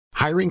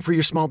Hiring for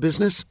your small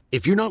business?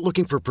 If you're not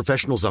looking for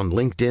professionals on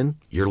LinkedIn,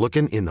 you're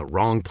looking in the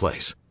wrong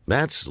place.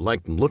 That's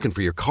like looking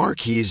for your car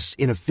keys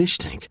in a fish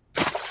tank.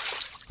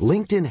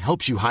 LinkedIn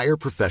helps you hire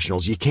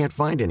professionals you can't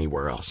find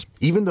anywhere else,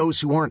 even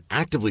those who aren't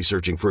actively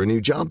searching for a new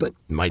job but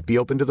might be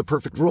open to the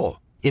perfect role.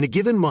 In a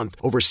given month,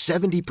 over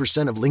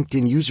 70% of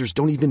LinkedIn users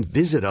don't even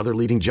visit other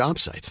leading job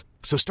sites.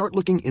 So start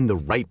looking in the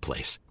right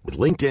place. With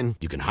LinkedIn,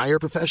 you can hire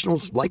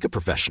professionals like a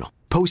professional.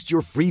 Post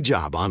your free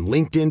job on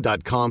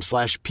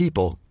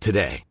linkedin.com/people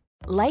today.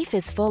 Life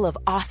is full of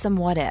awesome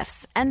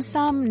what-ifs, and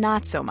some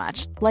not so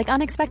much, like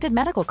unexpected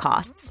medical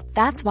costs.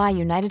 That's why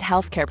United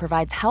Healthcare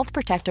provides Health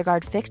Protector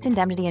Guard fixed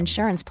indemnity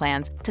insurance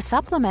plans to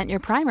supplement your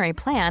primary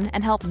plan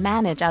and help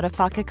manage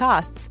out-of-pocket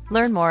costs.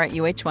 Learn more at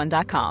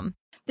uh1.com.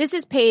 This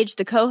is Paige,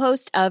 the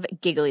co-host of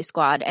Giggly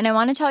Squad, and I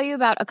want to tell you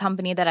about a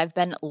company that I've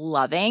been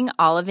loving,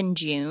 Olive &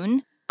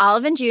 June.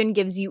 Olive & June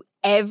gives you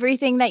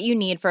everything that you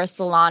need for a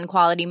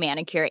salon-quality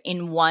manicure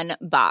in one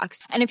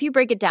box. And if you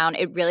break it down,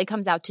 it really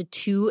comes out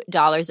to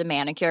 $2 a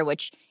manicure,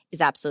 which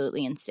is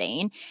absolutely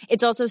insane.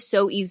 It's also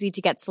so easy to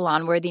get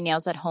salon-worthy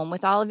nails at home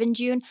with Olive &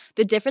 June.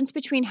 The difference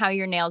between how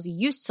your nails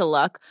used to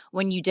look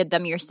when you did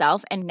them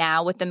yourself and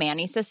now with the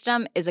Mani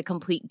system is a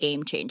complete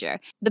game changer.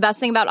 The best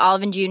thing about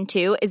Olive & June,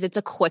 too, is it's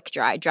a quick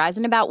dry. Dries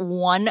in about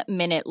 1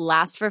 minute,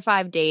 lasts for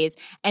 5 days,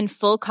 and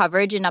full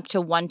coverage in up to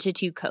 1 to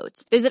 2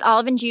 coats. Visit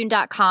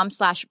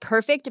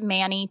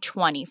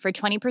oliveandjune.com/perfectmani20 for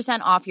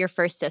 20% off your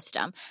first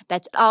system.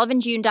 That's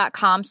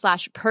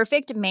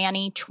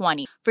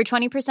oliveandjune.com/perfectmani20 for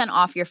 20%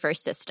 off your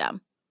first system.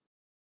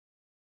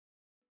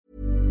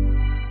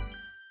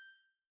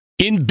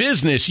 In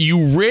business,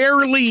 you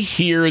rarely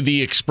hear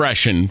the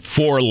expression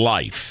for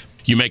life.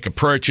 You make a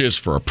purchase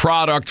for a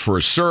product, for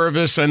a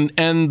service, and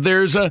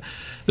there's a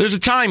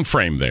time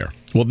frame there.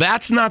 Well,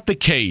 that's not the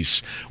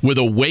case with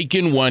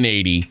Awaken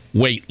 180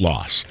 weight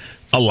loss.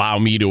 Allow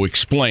me to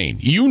explain.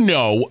 You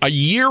know, a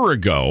year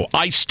ago,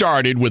 I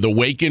started with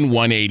Awaken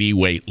 180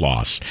 weight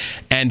loss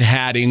and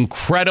had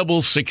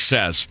incredible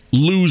success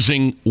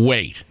losing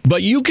weight.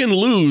 But you can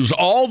lose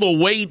all the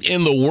weight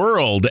in the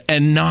world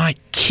and not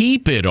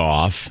keep it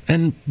off.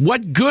 And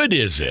what good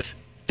is it?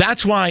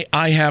 That's why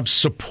I have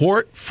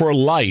support for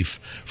life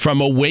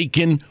from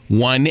Awaken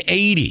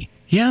 180.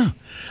 Yeah.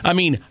 I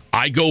mean,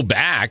 I go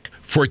back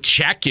for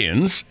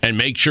check-ins and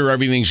make sure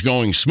everything's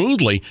going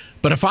smoothly.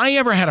 But if I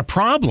ever had a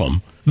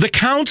problem, the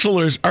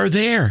counselors are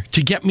there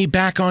to get me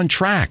back on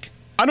track.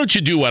 Why don't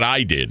you do what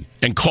I did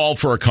and call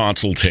for a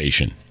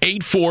consultation?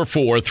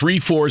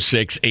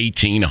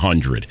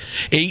 844-346-1800.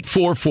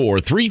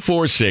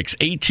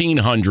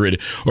 844-346-1800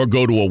 or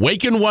go to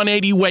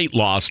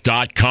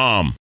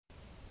awaken180weightloss.com.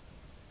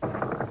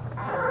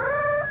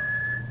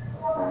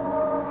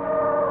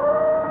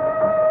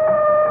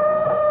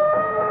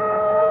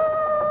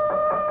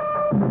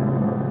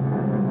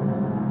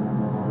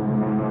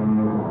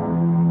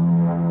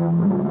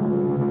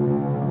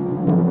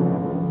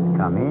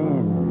 Come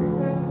in.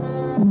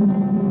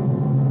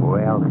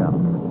 Welcome.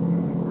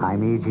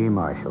 I'm E.G.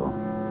 Marshall.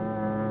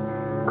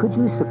 Could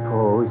you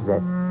suppose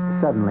that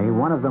suddenly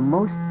one of the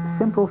most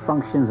simple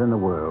functions in the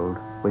world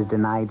was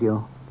denied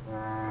you?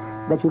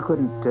 That you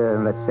couldn't,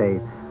 let's say,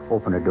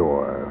 open a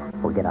door,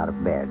 or get out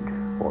of bed,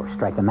 or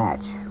strike a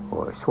match,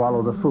 or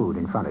swallow the food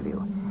in front of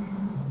you.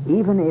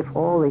 Even if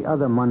all the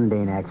other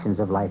mundane actions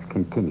of life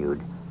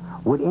continued,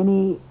 would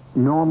any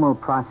normal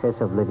process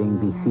of living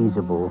be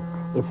feasible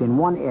if in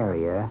one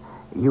area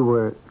you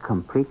were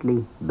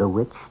completely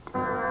bewitched?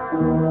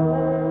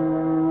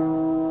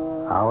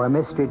 Our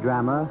mystery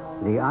drama,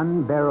 The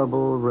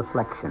Unbearable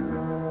Reflection,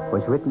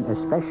 was written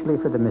especially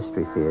for the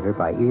Mystery Theater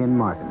by Ian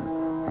Martin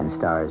and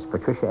stars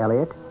Patricia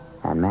Elliott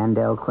and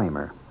Mandel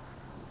Kramer.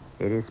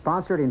 It is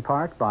sponsored in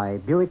part by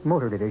Buick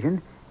Motor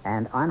Division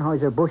and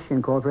Anheuser-Busch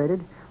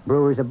Incorporated,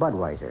 brewers of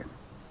Budweiser.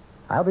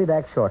 I'll be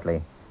back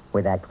shortly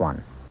with Act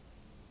One.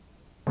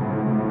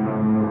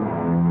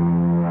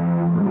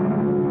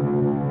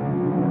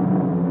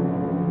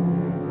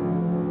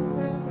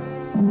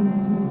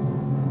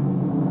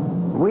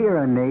 We are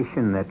a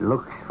nation that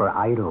looks for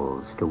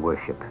idols to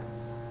worship,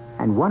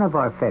 and one of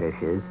our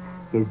fetishes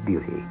is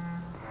beauty.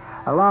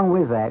 Along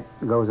with that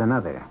goes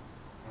another,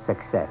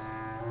 success.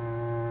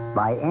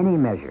 By any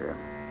measure,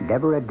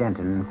 Deborah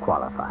Denton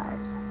qualifies.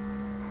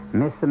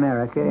 Miss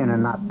America in a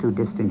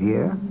not-too-distant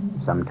year,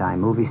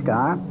 sometime movie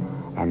star,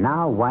 and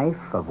now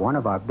wife of one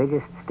of our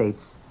biggest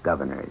state's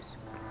governors,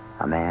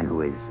 a man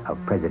who is of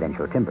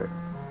presidential timber.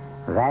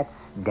 That's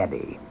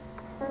Debbie.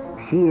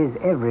 She is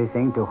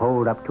everything to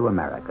hold up to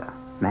America,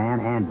 man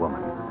and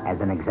woman,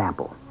 as an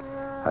example.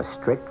 A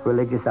strict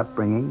religious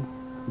upbringing,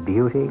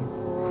 beauty,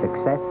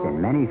 success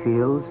in many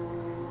fields,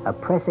 a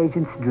press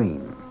agent's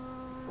dream,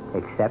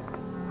 except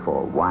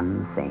for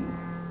one thing.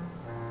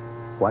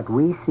 What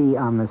we see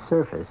on the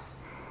surface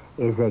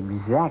is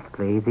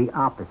exactly the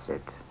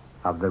opposite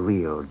of the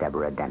real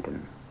Deborah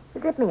Denton.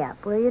 Zip me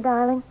up, will you,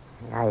 darling?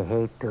 I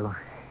hate to.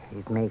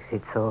 It makes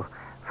it so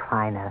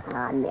finer.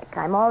 Ah, Nick,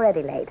 I'm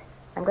already late.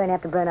 I'm going to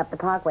have to burn up the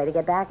parkway to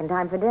get back in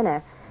time for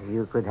dinner.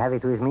 You could have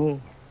it with me.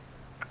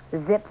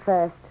 Zip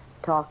first,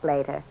 talk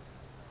later.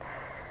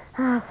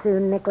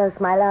 Soon, Nicholas,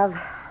 my love.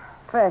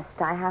 First,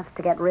 I have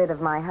to get rid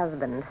of my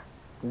husband.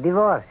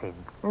 Divorce him.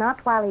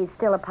 Not while he's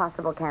still a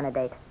possible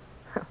candidate.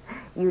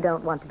 You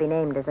don't want to be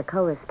named as a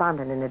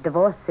correspondent in a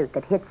divorce suit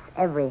that hits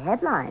every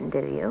headline, do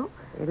you?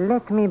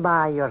 Let me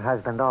buy your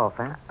husband off,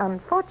 eh?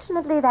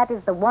 Unfortunately, that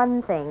is the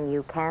one thing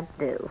you can't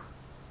do.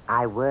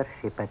 I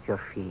worship at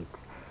your feet.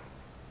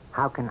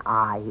 How can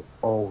I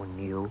own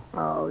you?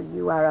 Oh,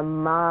 you are a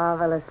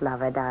marvelous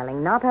lover,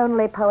 darling. Not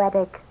only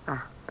poetic,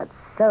 but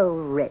so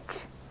rich.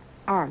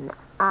 And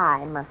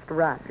I must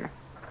run.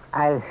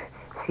 I'll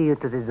see you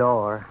to the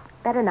door.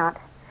 Better not.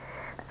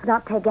 Let's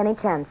not take any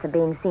chance of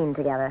being seen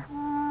together.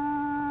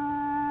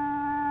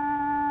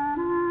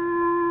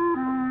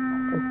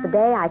 Since the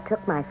day I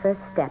took my first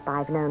step,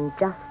 I've known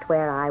just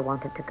where I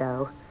wanted to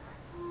go.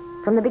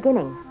 From the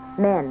beginning,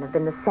 men have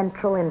been the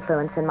central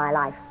influence in my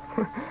life.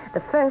 The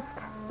first,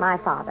 my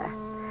father.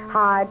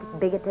 Hard,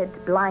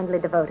 bigoted, blindly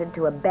devoted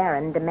to a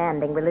barren,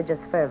 demanding religious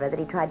fervor that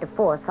he tried to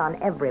force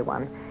on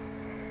everyone.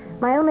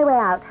 My only way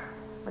out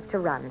was to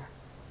run,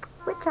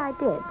 which I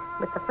did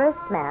with the first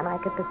man I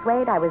could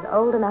persuade I was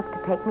old enough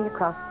to take me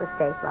across the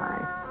state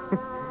line.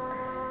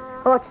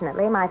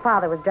 Fortunately, my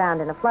father was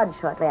drowned in a flood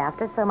shortly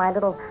after, so my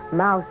little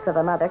mouse of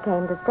a mother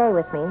came to stay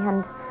with me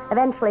and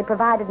eventually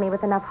provided me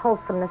with enough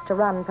wholesomeness to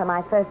run for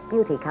my first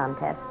beauty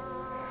contest.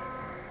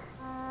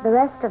 The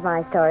rest of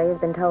my story has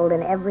been told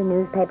in every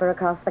newspaper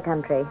across the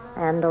country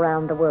and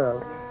around the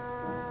world.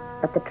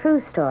 But the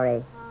true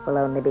story will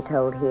only be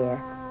told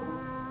here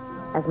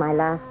as my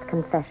last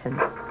confession.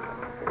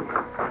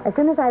 As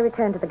soon as I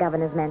returned to the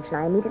governor's mansion,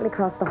 I immediately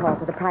crossed the hall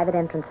to the private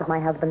entrance of my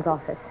husband's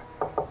office.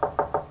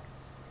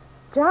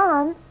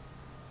 John,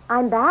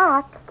 I'm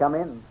back. Come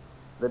in.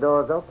 The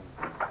door's open.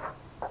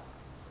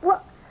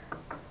 What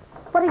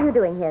are you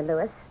doing here,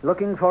 Louis?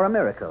 Looking for a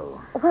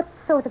miracle. What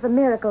sort of a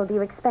miracle do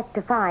you expect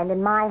to find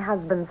in my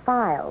husband's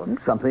files?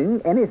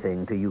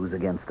 Anything to use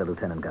against the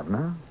lieutenant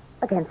governor.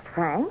 Against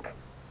Frank?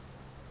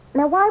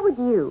 Now, why would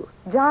you,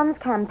 John's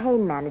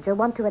campaign manager,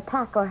 want to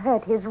attack or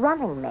hurt his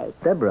running mate?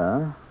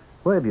 Deborah,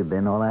 where have you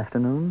been all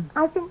afternoon?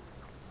 I've been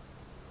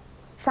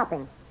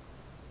shopping.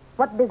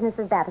 What business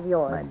is that of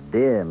yours? My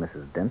dear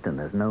Mrs. Denton,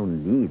 there's no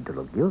need to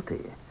look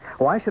guilty.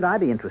 Why should I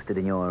be interested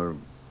in your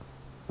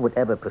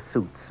whatever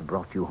pursuits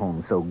brought you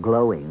home so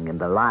glowing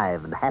and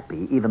alive and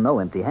happy, even though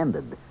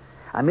empty-handed?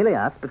 I merely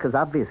ask because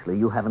obviously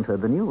you haven't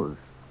heard the news.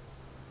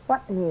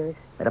 What news?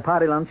 At a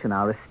party luncheon,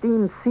 our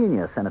esteemed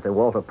senior Senator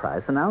Walter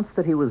Price announced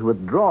that he was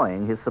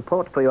withdrawing his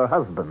support for your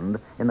husband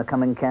in the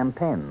coming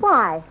campaign.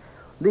 Why?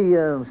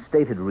 The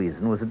stated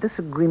reason was a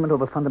disagreement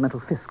over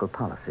fundamental fiscal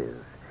policies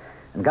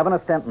and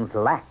Governor Stanton's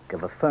lack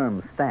of a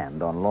firm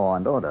stand on law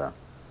and order.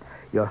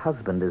 Your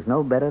husband is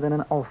no better than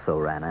an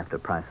also-ran after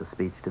Price's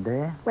speech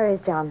today. Where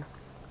is John?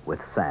 With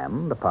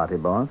Sam, the party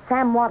boss.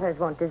 Sam Waters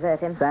won't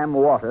desert him. Sam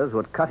Waters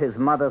would cut his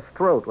mother's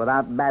throat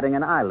without batting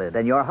an eyelid,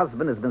 and your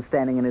husband has been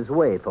standing in his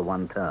way for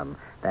one term.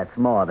 That's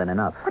more than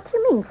enough. What do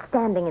you mean,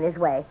 standing in his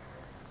way?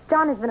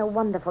 John has been a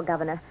wonderful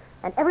governor,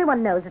 and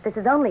everyone knows that this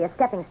is only a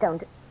stepping stone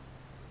to...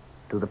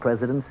 To the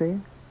presidency?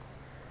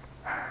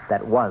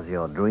 That was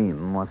your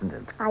dream, wasn't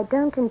it? I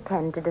don't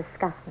intend to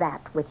discuss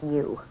that with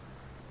you.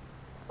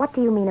 What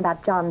do you mean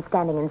about John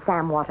standing in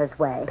Sam Waters'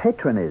 way?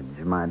 Patronage,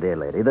 my dear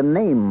lady, the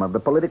name of the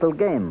political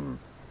game.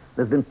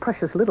 There's been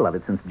precious little of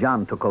it since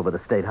John took over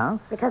the State House.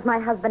 Because my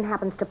husband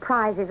happens to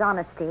prize his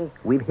honesty.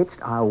 We've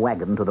hitched our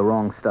wagon to the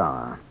wrong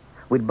star.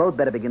 We'd both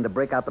better begin to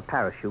break out the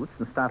parachutes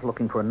and start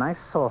looking for a nice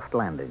soft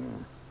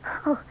landing.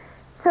 Oh,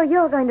 so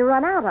you're going to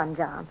run out on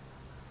John?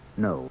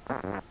 No.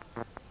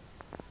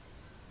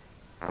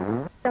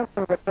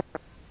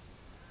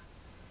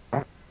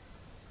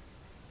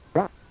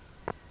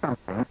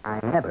 I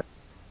never.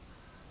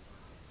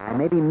 I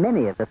may be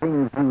many of the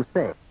things you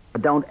say,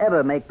 but don't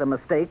ever make the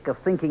mistake of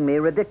thinking me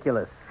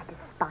ridiculous. I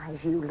despise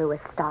you, Louis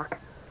Stark.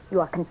 You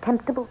are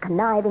contemptible,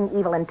 conniving,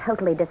 evil, and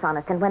totally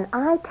dishonest. And when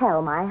I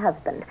tell my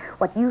husband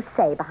what you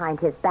say behind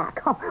his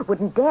back,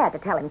 wouldn't dare to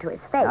tell him to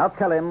his face. I'll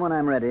tell him when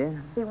I'm ready.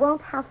 He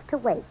won't have to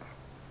wait.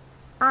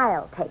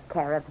 I'll take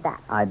care of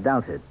that. I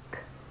doubt it.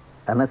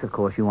 Unless, of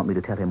course, you want me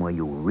to tell him where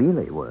you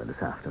really were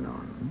this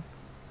afternoon.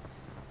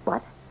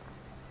 What?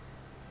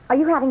 Are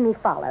you having me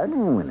followed?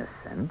 Oh, in a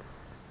sense.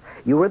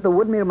 You were at the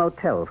Woodmere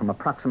Motel from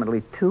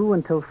approximately 2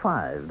 until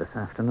 5 this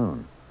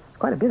afternoon.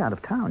 Quite a bit out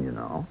of town, you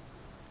know.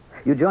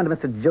 You joined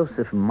Mr.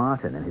 Joseph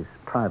Martin in his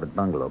private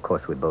bungalow. Of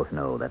course, we both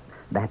know that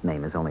that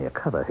name is only a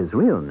cover. His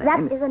real name...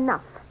 That is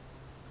enough.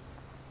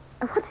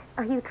 What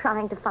are you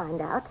trying to find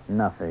out?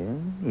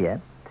 Nothing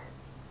yet.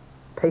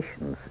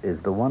 Patience is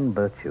the one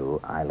virtue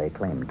I lay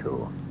claim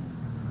to.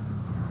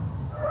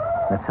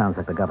 That sounds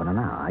like the governor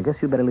now. I guess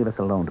you better leave us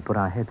alone to put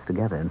our heads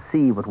together and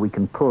see what we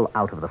can pull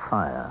out of the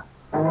fire.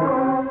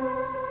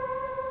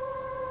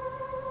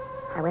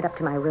 I went up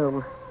to my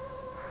room,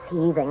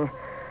 seething.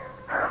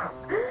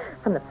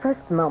 From the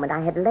first moment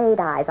I had laid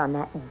eyes on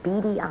that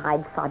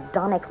beady-eyed,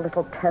 sardonic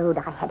little toad,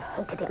 I had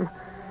hated him.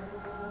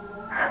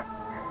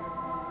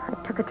 I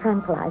took a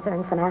tranquilizer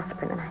and some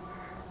aspirin, and I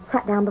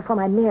sat down before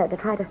my mirror to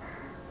try to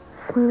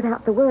smooth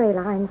out the worry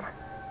lines.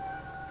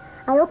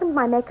 I opened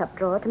my makeup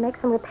drawer to make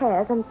some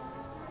repairs, and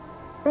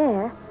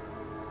there,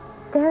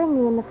 staring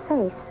me in the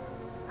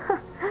face,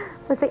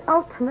 was the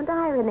ultimate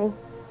irony.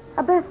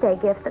 A birthday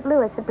gift that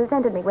Louis had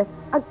presented me with,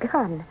 a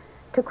gun,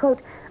 to, quote,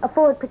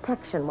 afford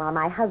protection while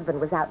my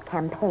husband was out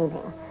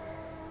campaigning.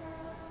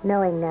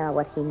 Knowing now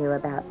what he knew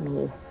about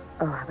me,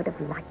 I would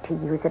have liked to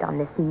use it on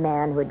this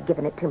man who had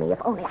given it to me, if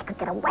only I could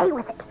get away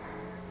with it.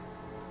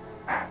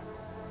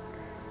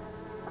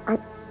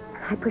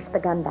 I pushed the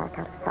gun back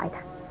out of sight.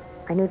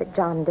 I knew that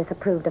John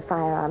disapproved of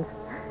firearms.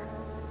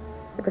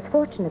 It was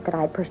fortunate that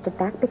I had pushed it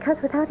back,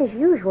 because without his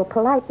usual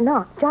polite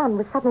knock, John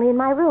was suddenly in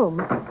my room.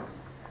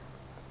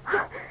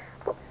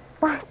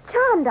 Why,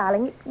 John,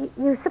 darling,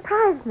 you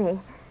surprised me.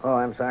 Oh,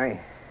 I'm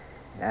sorry.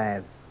 I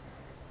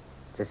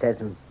just had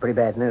some pretty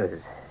bad news.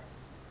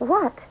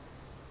 What?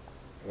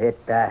 It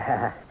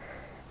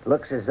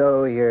looks as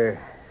though you're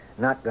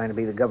not going to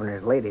be the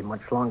governor's lady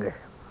much longer.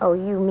 Oh,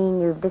 you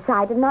mean you've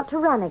decided not to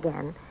run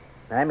again?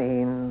 I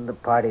mean, the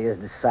party has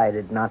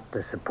decided not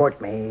to support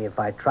me if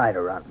I try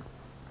to run.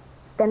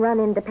 Then run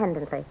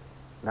independently.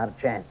 Not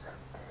a chance.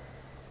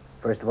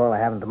 First of all, I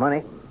haven't the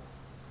money.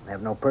 I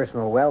have no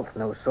personal wealth,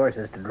 no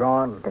sources to draw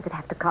on. Does it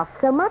have to cost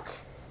so much?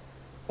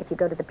 If you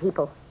go to the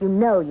people, you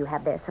know you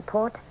have their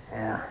support.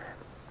 Yeah,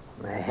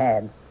 I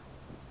had.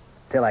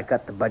 Till I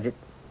cut the budget,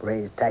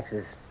 raised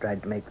taxes,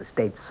 tried to make the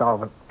state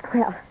solvent.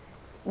 Well,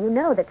 you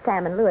know that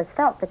Sam and Louis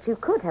felt that you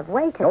could have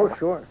waited. Oh,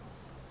 sure.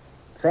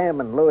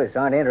 Sam and Louis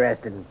aren't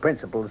interested in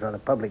principles or the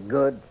public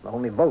good,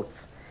 only votes.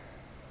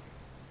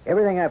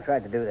 Everything I've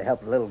tried to do to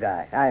help the little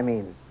guy, I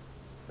mean,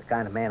 the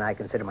kind of man I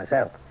consider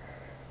myself,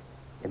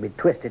 can be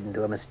twisted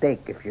into a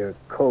mistake if your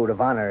code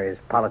of honor is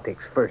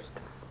politics first.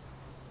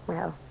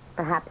 Well,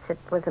 perhaps it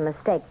was a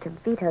mistake to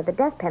veto the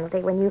death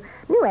penalty when you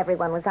knew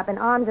everyone was up in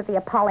arms at the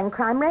appalling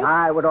crime rate.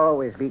 I would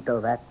always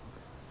veto that.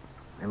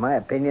 In my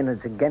opinion,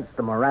 it's against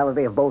the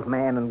morality of both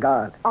man and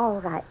God.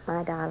 All right,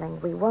 my darling.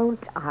 We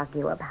won't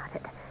argue about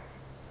it.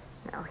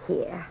 Now,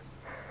 here.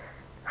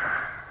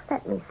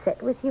 Let me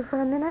sit with you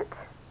for a minute.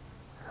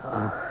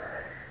 Oh,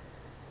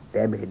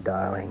 Debbie,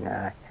 darling,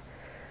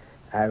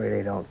 I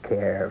really don't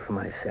care for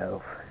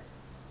myself.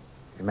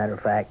 As a matter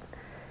of fact,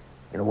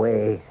 in a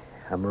way,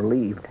 I'm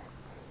relieved.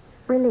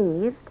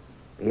 Relieved?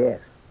 Yes.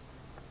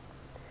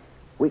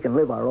 We can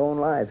live our own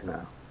lives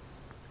now.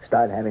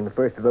 Start having the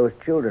first of those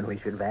children we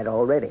should have had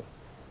already.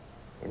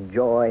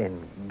 Enjoy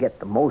and get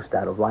the most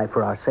out of life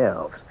for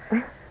ourselves.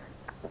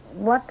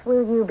 What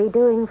will you be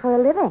doing for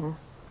a living?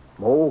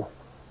 Oh,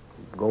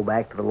 go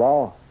back to the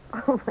law.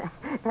 Oh,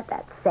 at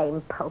that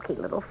same pokey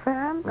little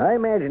firm? I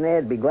imagine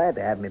they'd be glad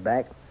to have me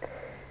back.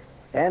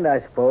 And I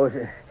suppose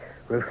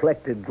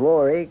reflected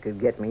glory could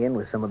get me in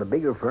with some of the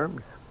bigger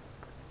firms.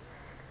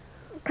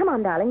 Come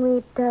on, darling.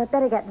 We'd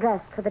better get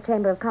dressed for the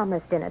Chamber of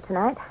Commerce dinner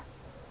tonight.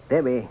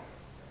 Debbie,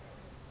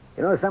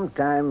 you know,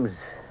 sometimes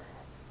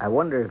I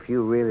wonder if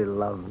you really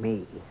love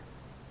me.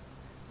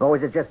 Or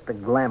is it just the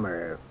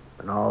glamour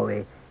and all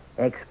the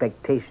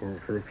expectations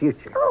for the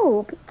future?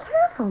 Oh, be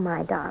careful,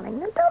 my darling.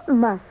 Now, don't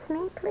muss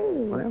me,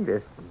 please. Well, I'm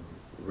just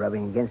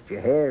rubbing against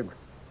your hair.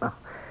 Oh,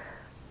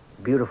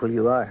 beautiful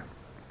you are.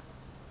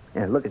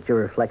 And look at your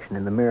reflection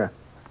in the mirror.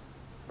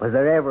 Was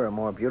there ever a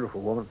more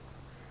beautiful woman?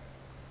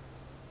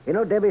 You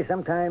know, Debbie,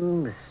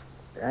 sometimes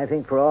I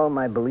think for all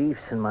my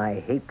beliefs and my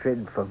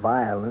hatred for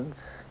violence,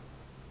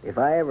 if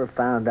I ever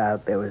found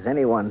out there was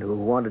anyone who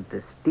wanted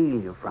to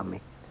steal you from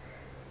me,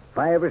 if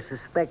I ever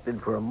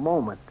suspected for a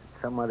moment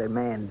that some other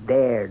man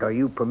dared or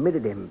you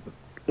permitted him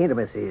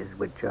intimacies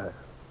which are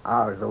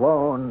ours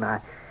alone,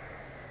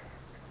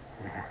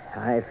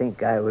 I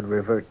think I would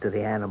revert to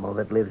the animal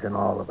that lives in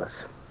all of us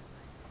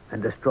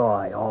and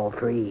destroy all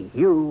three,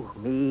 you,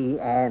 me,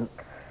 and...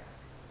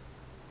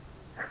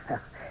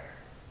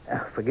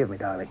 Forgive me,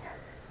 darling.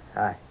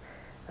 I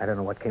don't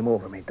know what came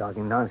over me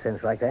talking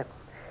nonsense like that.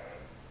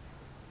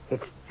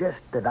 It's just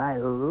that I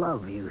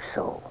love you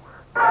so.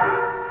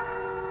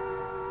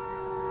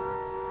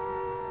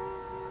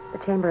 The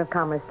Chamber of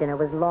Commerce dinner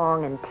was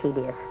long and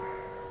tedious.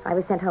 I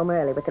was sent home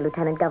early with the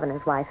lieutenant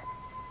governor's wife.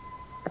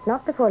 But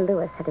not before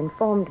Louis had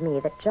informed me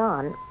that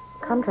John,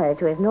 contrary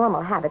to his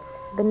normal habits,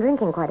 had been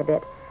drinking quite a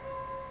bit.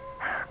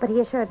 But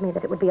he assured me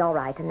that it would be all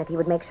right and that he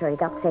would make sure he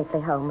got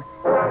safely home.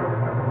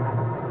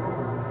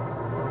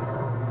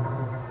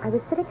 I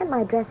was sitting at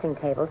my dressing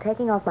table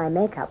taking off my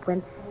makeup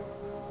when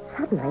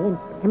suddenly,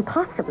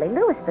 impossibly,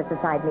 Louis was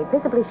beside me,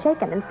 visibly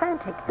shaken and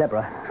frantic.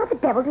 Deborah. How the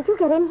devil did you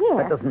get in here?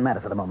 That doesn't matter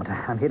for the moment.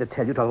 I'm here to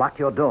tell you to lock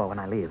your door when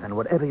I leave. And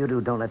whatever you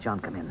do, don't let John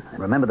come in. And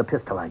remember the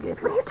pistol I gave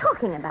you. What are you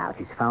talking about?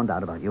 He's found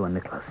out about you and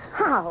Nicholas.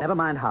 How? Never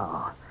mind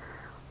how.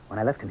 When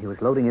I left him, he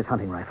was loading his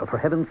hunting rifle. For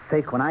heaven's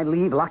sake, when I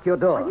leave, lock your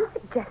door. Are you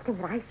suggesting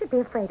that I should be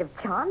afraid of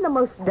John, the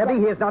most... Debbie,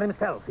 he is not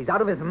himself. He's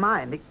out of his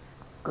mind.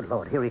 Good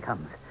Lord, here he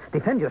comes.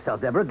 Defend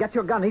yourself, Deborah. Get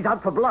your gun. He's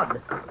out for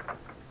blood.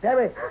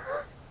 Debbie,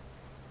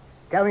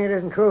 tell me it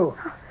isn't true.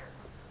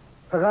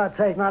 For God's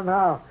sake, not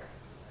now.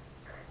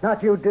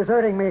 Not you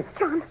deserting me.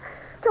 John,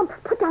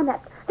 put down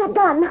that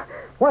gun.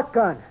 What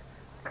gun?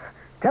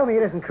 Tell me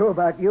it isn't true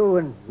about you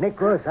and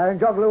Nicholas and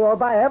Juggalo, or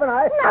by heaven,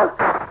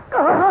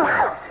 No!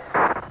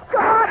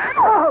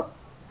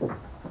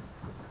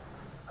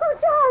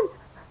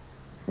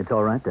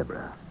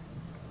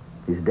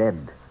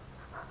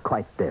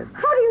 quite dead.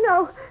 How do you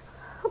know?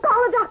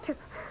 Call a doctor.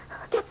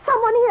 Get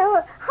someone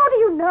here. How do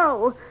you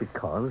know?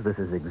 Because this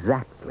is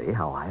exactly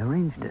how I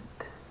arranged it.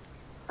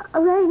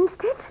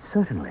 Arranged it?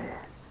 Certainly.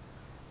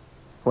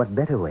 What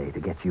better way to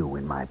get you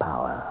in my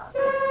power?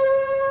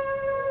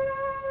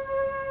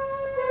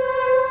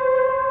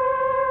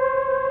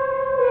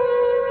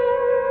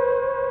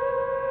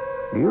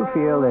 Do you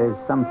feel there's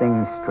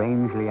something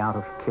strangely out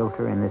of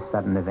kilter in this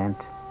sudden event?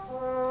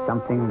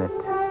 Something that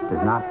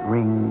does not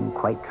ring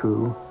quite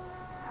true?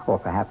 Or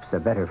perhaps a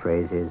better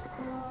phrase is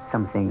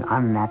something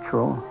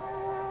unnatural?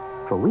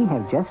 For we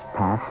have just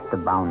passed the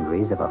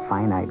boundaries of a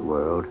finite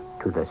world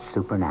to the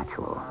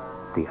supernatural,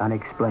 the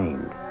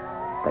unexplained,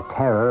 the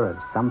terror of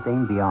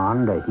something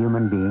beyond a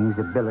human being's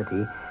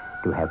ability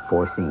to have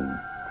foreseen,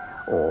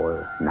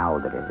 or, now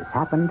that it has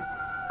happened,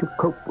 to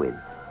cope with.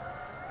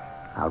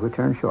 I'll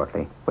return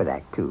shortly with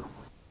Act Two.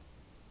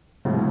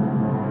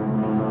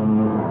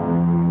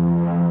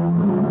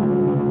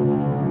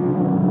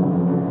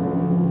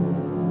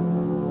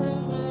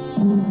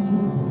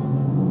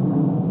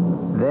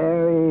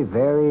 Very,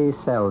 very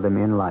seldom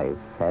in life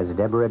has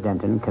Deborah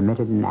Denton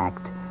committed an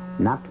act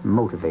not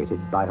motivated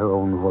by her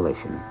own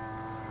volition.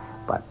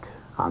 But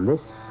on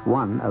this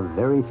one of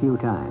very few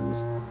times,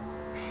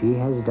 she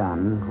has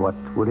done what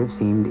would have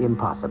seemed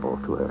impossible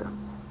to her.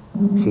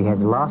 She has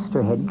lost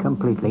her head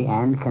completely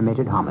and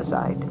committed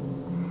homicide.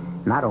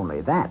 Not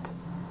only that,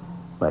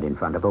 but in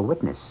front of a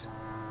witness.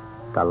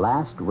 The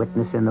last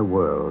witness in the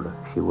world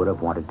she would have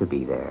wanted to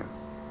be there.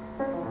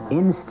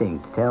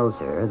 Instinct tells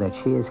her that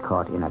she is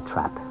caught in a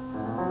trap.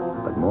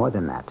 But more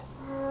than that,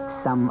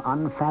 some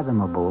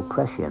unfathomable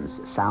prescience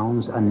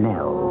sounds a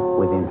knell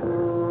within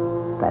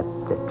her that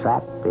the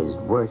trap is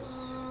worse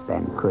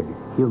than could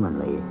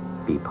humanly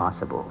be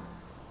possible.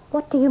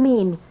 What do you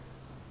mean,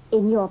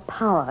 in your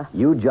power?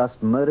 You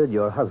just murdered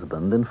your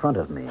husband in front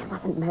of me. It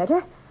wasn't murder.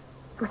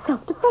 It was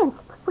self-defense.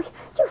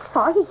 You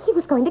saw he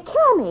was going to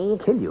kill me.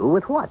 Kill you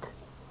with what?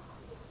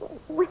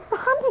 With the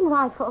hunting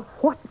rifle.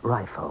 What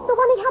rifle? The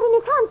one he had in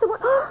his hands. The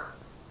one...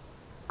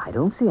 I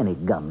don't see any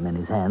gun in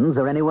his hands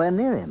or anywhere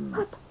near him.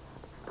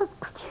 But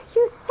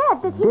you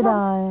said that he... Did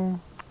I?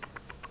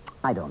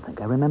 I don't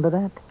think I remember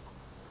that.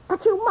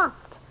 But you must.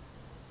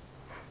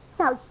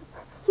 Now,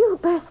 you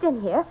burst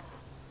in here,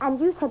 and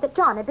you said that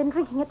John had been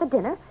drinking at the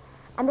dinner,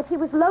 and that he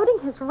was loading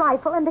his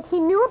rifle, and that he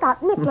knew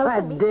about Nicholas. My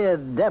dear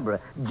Deborah,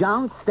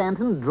 John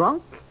Stanton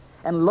drunk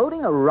and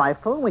loading a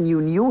rifle when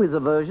you knew his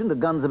aversion to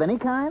guns of any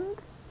kind?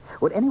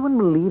 Would anyone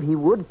believe he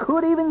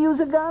could even use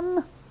a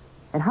gun?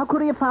 And how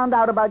could he have found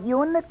out about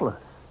you and Nicholas?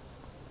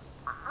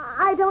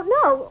 I don't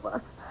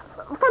know.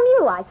 From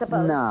you, I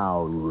suppose.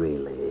 Now,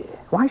 really.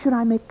 Why should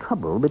I make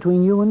trouble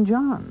between you and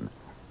John?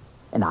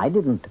 And I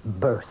didn't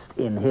burst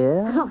in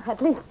here. Oh,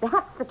 at least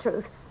that's the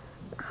truth.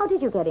 How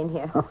did you get in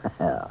here?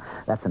 Well,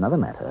 that's another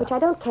matter. Which I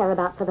don't care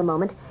about for the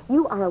moment.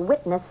 You are a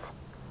witness.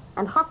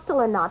 And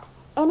hostile or not,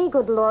 any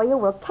good lawyer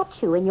will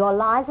catch you in your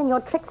lies and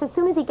your tricks as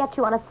soon as he gets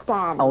you on a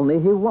stand. Only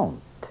he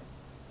won't.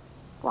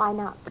 Why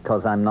not?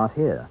 Because I'm not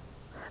here.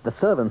 The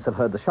servants have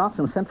heard the shots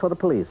and sent for the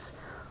police.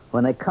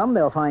 When they come,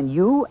 they'll find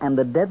you and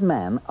the dead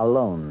man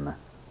alone.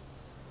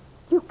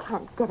 You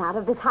can't get out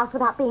of this house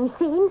without being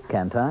seen.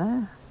 Can't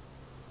I?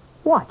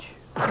 Watch.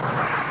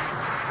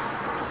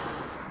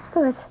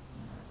 Louis,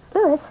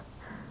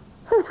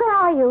 where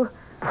are you?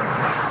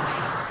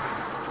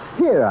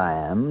 Here I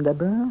am,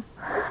 Deborah.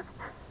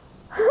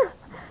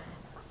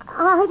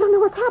 I don't know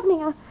what's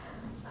happening.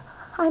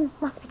 I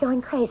must be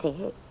going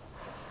crazy.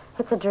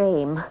 It's a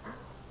dream.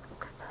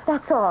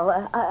 That's all,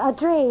 a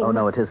dream. Oh,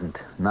 no, it isn't.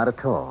 Not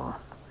at all.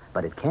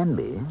 But it can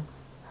be.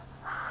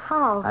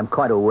 How? I'm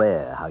quite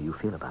aware how you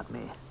feel about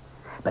me.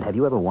 But have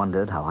you ever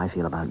wondered how I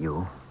feel about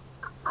you?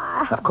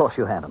 Of course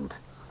you haven't.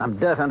 I'm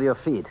dirt under your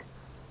feet.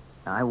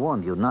 Now, I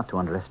warned you not to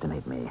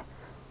underestimate me.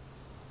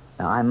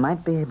 Now, I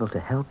might be able to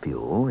help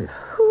you if...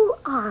 Who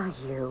are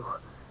you?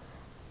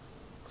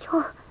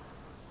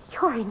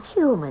 You're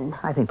inhuman.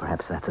 I think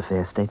perhaps that's a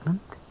fair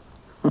statement.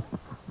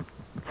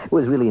 It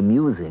was really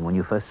amusing when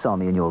you first saw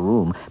me in your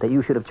room that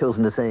you should have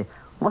chosen to say,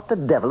 "What the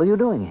devil are you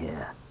doing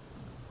here?"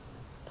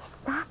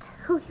 Is that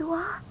who you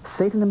are?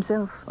 Satan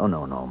himself? Oh,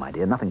 no, my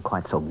dear. Nothing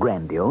quite so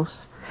grandiose.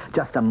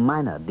 Just a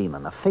minor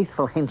demon, a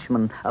faithful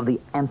henchman of the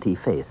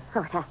anti-faith.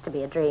 Oh, it has to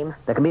be a dream.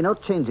 There can be no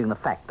changing the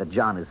fact that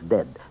John is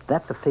dead.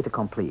 That's a fait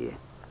accompli.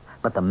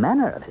 But the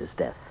manner of his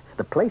death,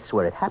 the place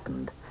where it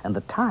happened, and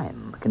the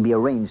time can be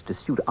arranged to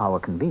suit our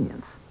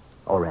convenience,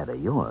 or rather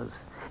yours,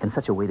 in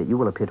such a way that you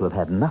will appear to have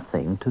had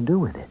nothing to do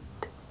with it.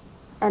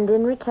 And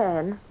in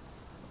return,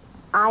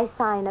 I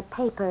sign a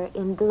paper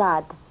in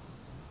blood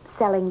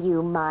selling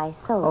you my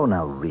soul. Oh,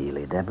 now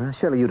really, Deborah.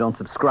 Surely you don't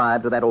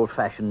subscribe to that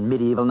old-fashioned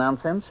medieval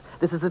nonsense.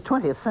 This is the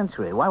 20th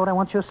century. Why would I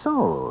want your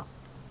soul?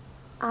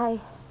 I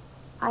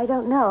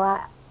don't know.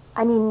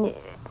 I mean,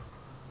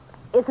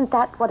 isn't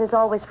that what is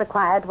always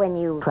required when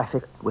you...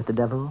 Traffic with the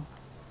devil?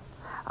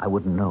 I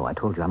wouldn't know. I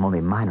told you I'm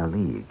only minor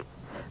league.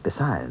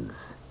 Besides,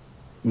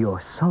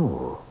 your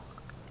soul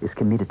is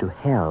committed to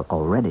hell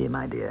already,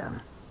 my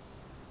dear.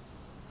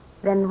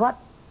 Then what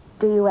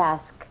do you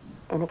ask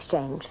in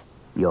exchange?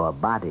 Your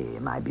body,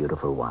 my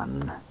beautiful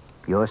one.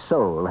 Your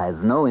soul has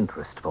no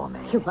interest for me.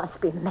 You must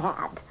be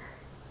mad.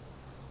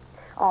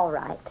 All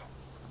right.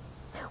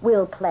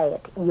 We'll play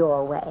it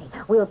your way.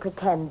 We'll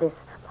pretend this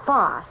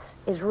farce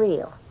is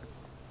real.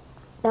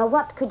 Now,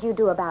 what could you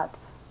do about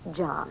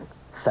John?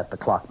 Set the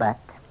clock back.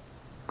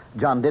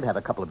 John did have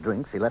a couple of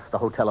drinks. He left the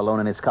hotel alone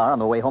in his car. On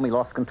the way home, he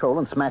lost control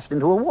and smashed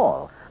into a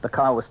wall. The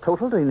car was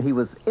totaled, and he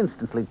was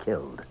instantly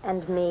killed.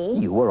 And me?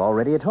 You were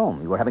already at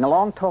home. You were having a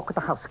long talk with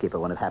the housekeeper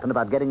when it happened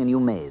about getting a new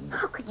maid.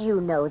 How could you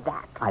know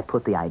that? I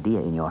put the idea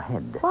in your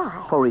head.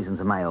 Why? For reasons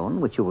of my own,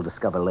 which you will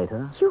discover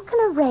later. You can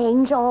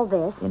arrange all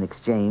this? In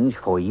exchange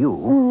for you.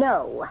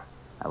 No.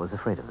 I was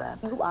afraid of that.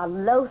 You are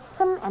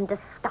loathsome and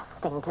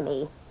disgusting to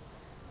me.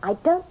 I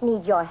don't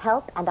need your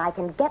help, and I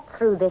can get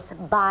through this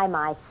by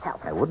myself.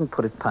 I wouldn't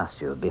put it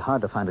past you. It'd be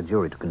hard to find a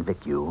jury to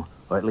convict you,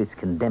 or at least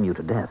condemn you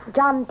to death.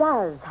 John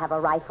does have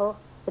a rifle.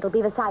 It'll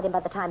be beside him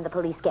by the time the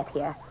police get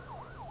here.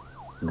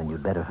 Then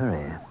you'd better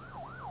hurry.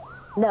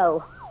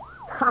 No.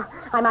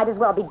 I might as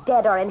well be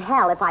dead or in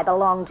hell if I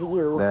belong to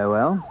you. Very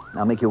well.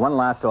 I'll make you one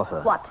last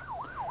offer. What?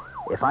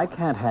 If I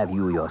can't have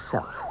you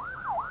yourself,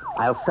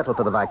 I'll settle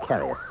for the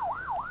vicarious.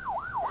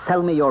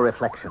 Sell me your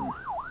reflection.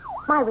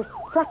 My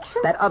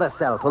reflection? That other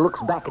self who looks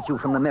back at you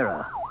from the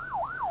mirror.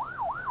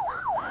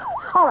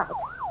 All right.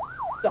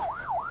 Yes.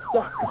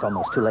 It's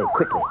almost too late.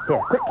 Quickly. Here,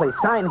 quickly.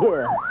 Sign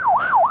here. There.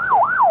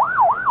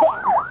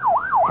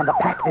 And the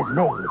pact is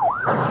made.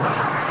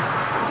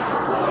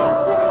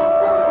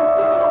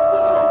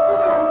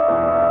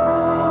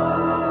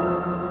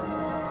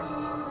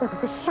 There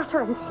was a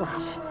shudder and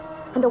slash,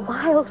 and a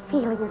wild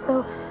feeling as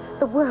though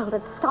the world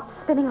had stopped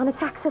spinning on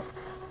its axis.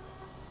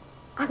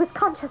 I was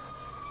conscious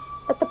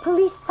that the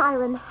police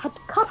siren had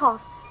cut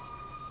off,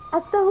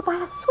 as though by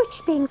a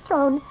switch being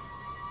thrown,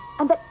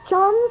 and that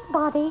John's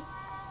body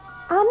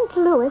and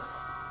Louis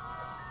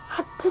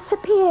had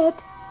disappeared.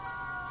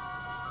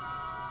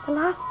 The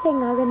last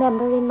thing I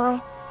remember in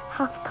my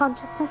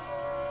half-consciousness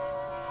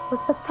was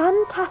the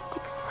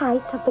fantastic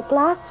sight of the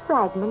glass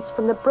fragments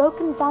from the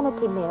broken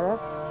vanity mirror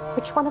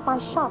which one of my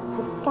shots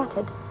had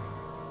scattered,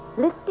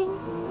 lifting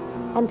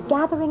and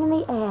gathering in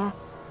the air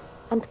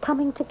and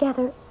coming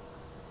together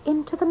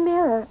into the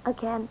mirror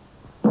again.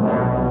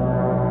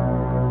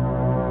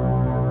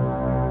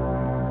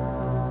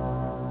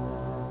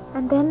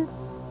 And then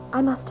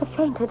I must have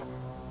fainted.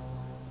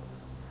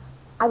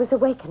 I was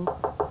awakened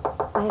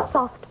by a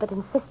soft but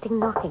insisting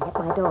knocking at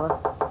my door.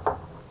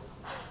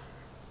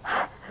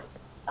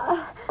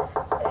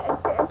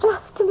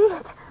 Just a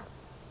minute.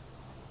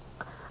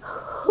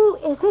 Who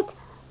is it?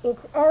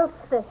 It's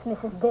Elspeth,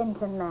 Mrs.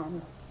 Denton,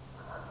 ma'am.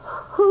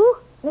 Who?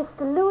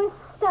 Mr. Louis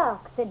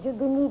Stark said you'd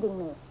be needing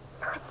me.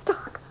 Louis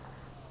Stark.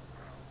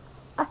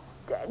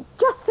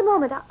 Just a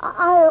moment.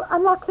 I'll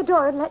unlock the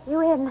door and let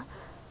you in.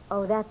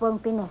 Oh, that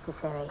won't be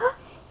necessary.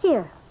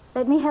 Here,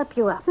 let me help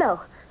you up. No,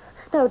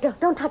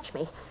 don't touch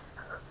me.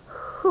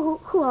 Who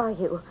are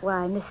you?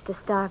 Why, Mr.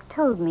 Stark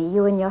told me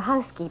you and your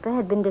housekeeper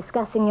had been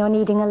discussing your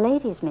needing a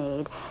lady's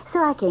maid,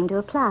 so I came to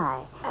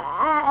apply.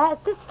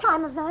 At this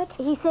time of night?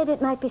 He said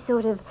it might be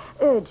sort of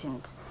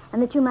urgent,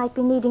 and that you might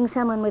be needing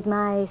someone with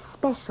my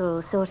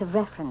special sort of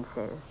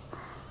references.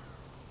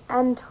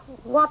 And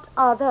what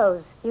are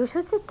those? You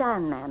should sit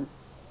down, ma'am.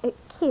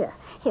 Here,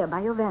 by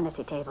your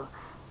vanity table.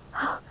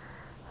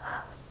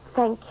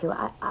 Thank you.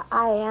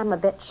 I am a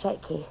bit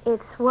shaky.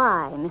 It's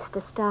why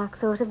Mr. Stark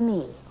thought of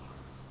me.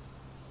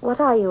 What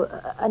are you,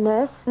 a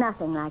nurse?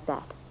 Nothing like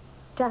that.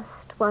 Just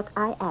what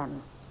I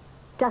am.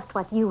 Just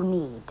what you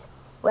need.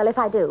 Well, if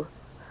I do,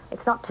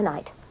 it's not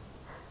tonight.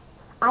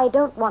 I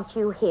don't want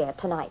you here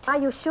tonight. Are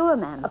you sure,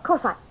 ma'am? Of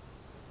course I...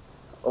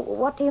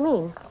 What do you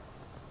mean?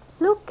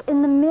 Look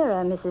in the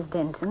mirror, Mrs.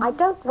 Denton. I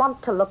don't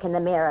want to look in the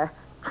mirror.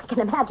 I can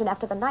imagine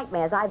after the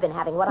nightmares I've been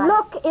having what I...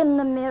 Look in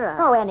the mirror.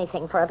 Oh,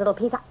 anything for a little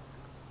peace.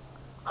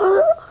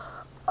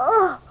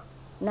 Oh.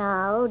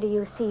 Now, do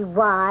you see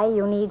why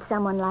you need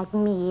someone like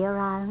me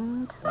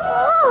around?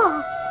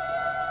 Oh.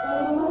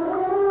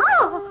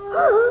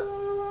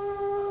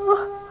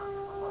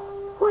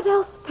 What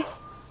else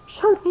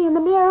showed me in the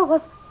mirror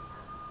was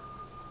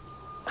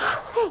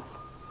nothing.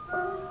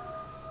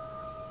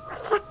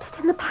 Reflected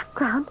in the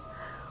background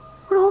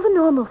were all the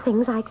normal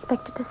things I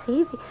expected to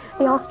see.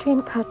 The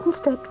Austrian curtains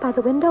draped by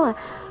the window, a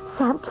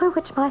sampler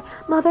which my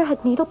mother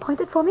had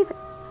needle-pointed for me,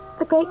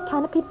 the great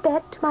canopied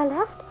bed to my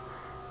left,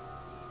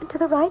 and to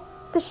the right,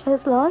 the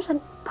chaise lounge and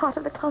part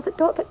of the closet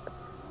door. But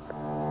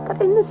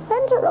in the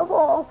center of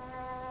all,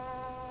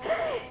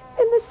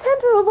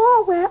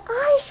 where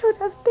I should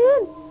have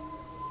been,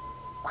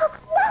 was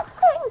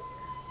nothing.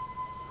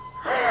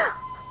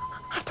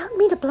 I don't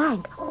mean a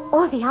blank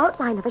or the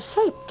outline of a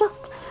shape,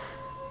 just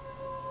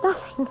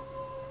nothing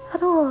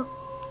at all.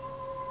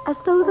 As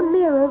though the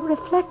mirror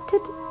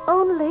reflected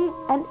only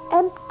an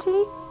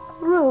empty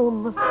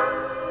room.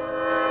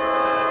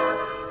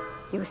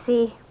 You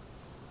see?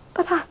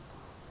 But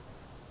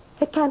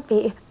it can't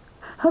be.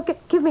 Oh,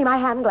 give me my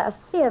hand glass.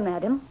 Here,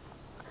 madam.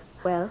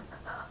 Well?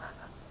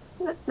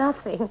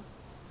 Nothing.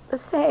 The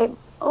same.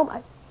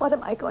 Oh, What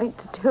am I going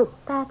to do?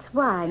 That's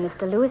why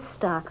Mr. Lewis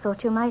Stark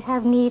thought you might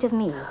have need of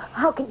me.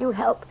 How can you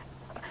help?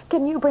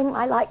 Can you bring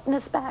my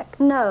likeness back?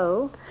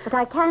 No, but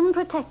I can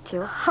protect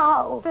you.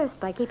 How? First,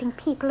 by keeping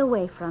people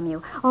away from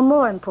you. Or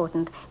more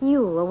important,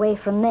 you away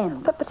from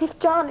them. But if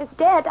John is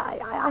dead,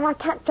 I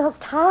can't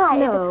just hide.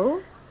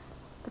 No,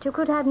 but you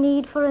could have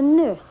need for a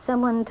nurse,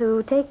 someone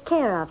to take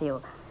care of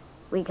you.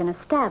 We can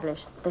establish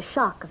that the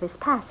shock of his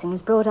passing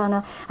has brought on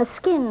a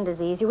skin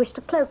disease you wish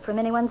to cloak from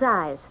anyone's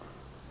eyes,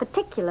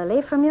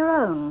 particularly from your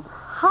own.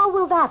 How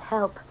will that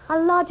help? A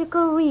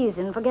logical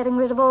reason for getting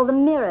rid of all the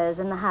mirrors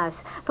in the house,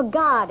 for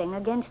guarding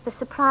against the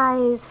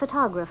surprise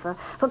photographer,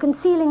 for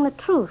concealing the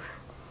truth,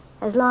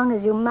 as long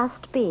as you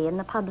must be in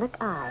the public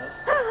eye.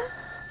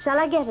 Shall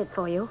I get it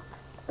for you?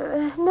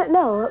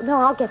 No,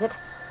 I'll get it.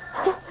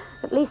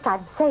 At least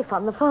I'm safe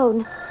on the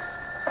phone.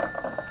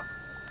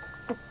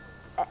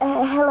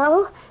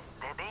 Hello?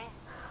 Debbie?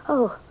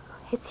 Oh,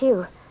 it's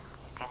you.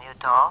 Can you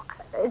talk?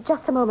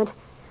 Just a moment.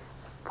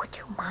 Would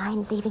you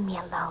mind leaving me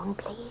alone,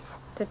 please?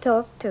 To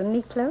talk to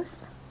Niklos?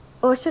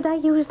 Or should I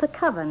use the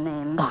cover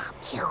name? Damn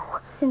you.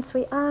 Since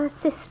we are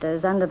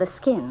sisters under the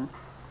skin,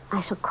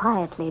 I shall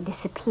quietly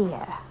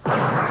disappear. Oh,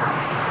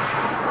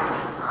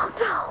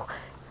 no.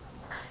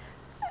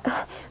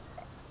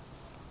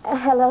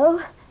 Hello?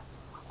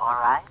 All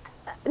right.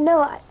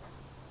 No,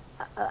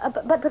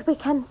 but we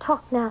can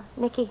talk now,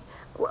 Nicky.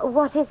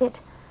 What is it?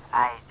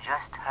 I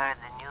just heard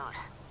the news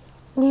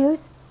News?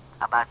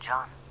 about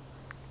John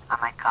on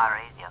my car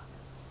radio.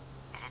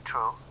 Is it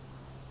true?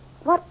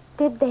 What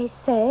did they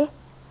say?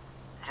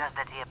 Just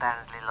that he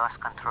apparently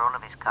lost control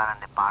of his car on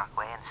the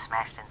parkway and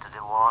smashed into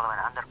the wall of an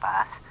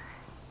underpass,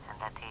 and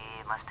that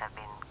he must have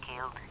been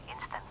killed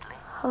instantly.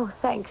 Oh,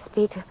 thanks,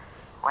 Peter.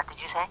 What did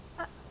you say?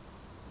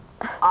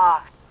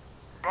 Oh,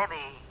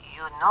 Debbie,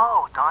 you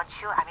know, don't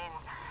you? I mean...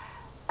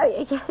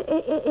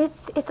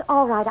 It's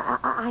all right.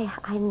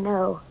 I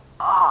know.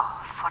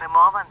 Oh, for a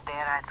moment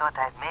there I thought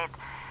I'd made...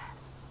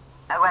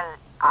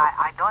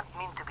 I don't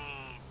mean to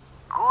be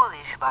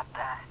ghoulish, but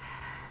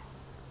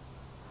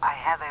I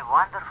have a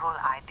wonderful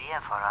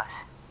idea for us.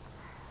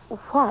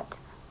 What?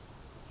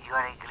 You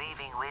are a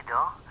grieving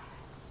widow.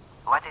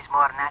 What is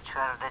more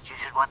natural that you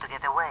should want to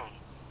get away?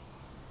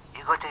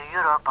 You go to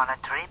Europe on a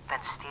trip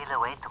and steal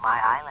away to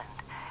my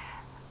island.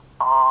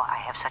 Oh, I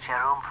have such a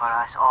room for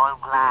us, all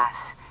glass.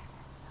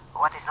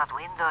 What is not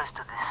windows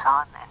to the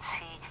sun and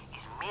sea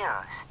is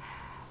mirrors.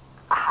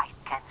 I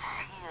can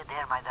see you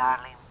there, my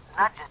darling.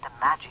 Not just the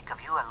magic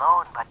of you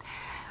alone, but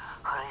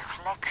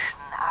reflection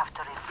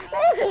after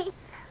reflection.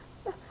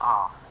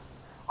 Oh,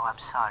 I'm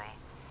sorry.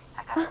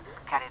 I got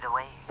carried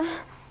away.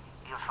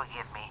 You'll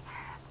forgive me.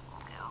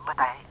 But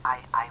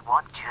I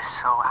want you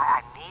so.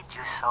 I need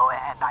you so,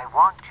 and I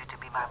want you to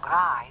be my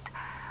bride.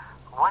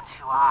 Once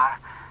you are,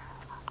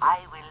 I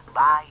will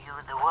buy you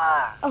the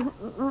world. Oh,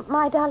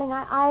 my darling,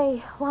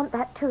 I want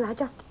that too. I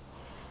just...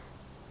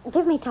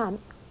 Give me time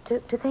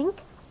to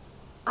think.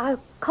 I'll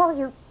call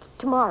you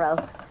tomorrow.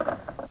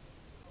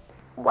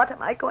 What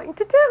am I going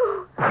to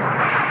do?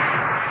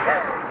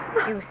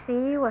 You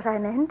see what I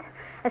meant?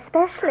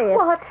 Especially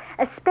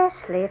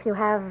if you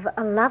have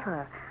a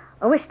lover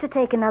or wish to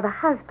take another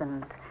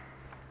husband.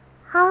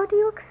 How do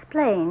you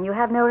explain you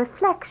have no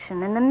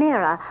reflection in the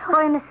mirror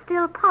or in a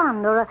still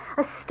pond or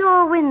a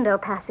store window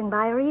passing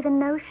by or even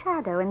no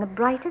shadow in the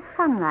brightest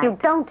sunlight? You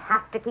don't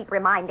have to keep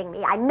reminding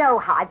me. I know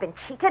how I've been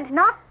cheated.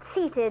 Not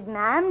cheated,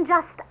 ma'am,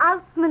 just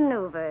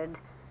outmaneuvered.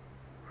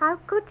 How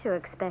could you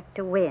expect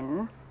to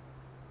win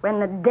when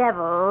the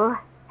devil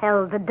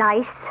held the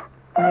dice?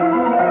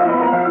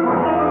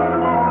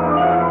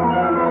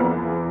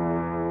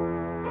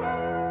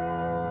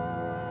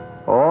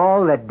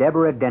 All that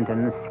Deborah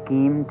Denton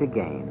schemed to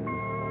gain,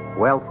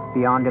 wealth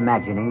beyond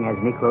imagining as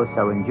Niklos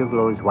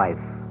Saranjuglo's wife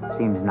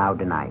seems now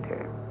denied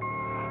her.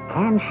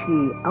 Can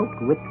she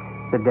outwit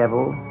the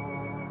devil,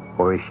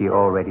 or is she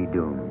already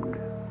doomed?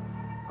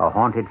 A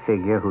haunted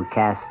figure who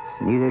casts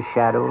neither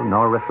shadow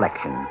nor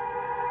reflection,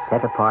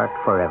 set apart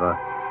forever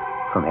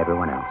from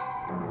everyone else.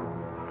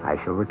 I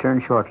shall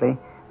return shortly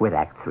with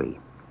Act 3.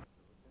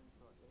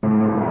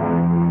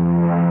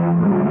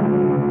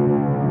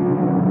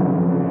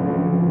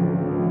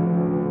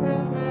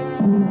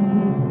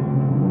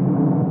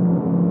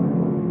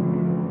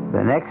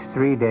 The next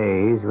 3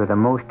 days were the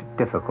most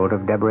difficult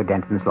of Deborah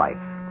Denton's life.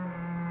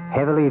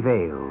 Heavily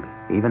veiled,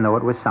 even though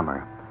it was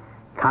summer,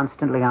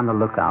 constantly on the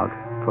lookout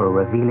for a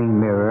revealing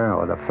mirror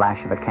or the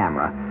flash of a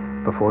camera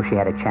before she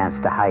had a chance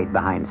to hide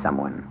behind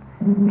someone.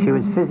 She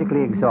was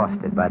physically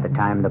exhausted by the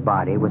time the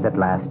body was at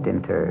last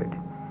interred.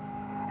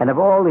 And of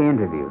all the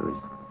interviews,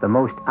 the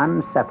most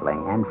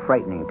unsettling and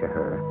frightening to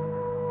her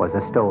was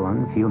the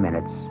stolen few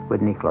minutes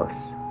with Niklos.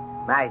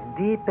 My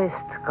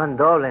deepest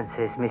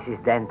condolences, Mrs.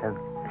 Denton.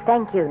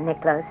 Thank you,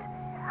 Niklos.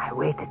 I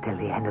waited till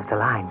the end of the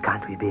line.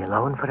 Can't we be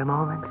alone for a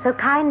moment? So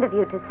kind of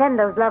you to send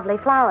those lovely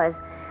flowers.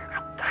 I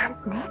can't,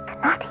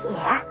 Nick. Not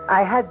here.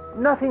 I had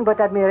nothing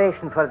but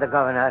admiration for the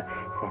governor.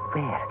 Then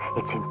where?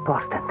 It's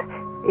important.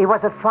 He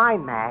was a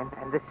fine man,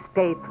 and the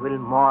state will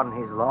mourn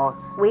his loss.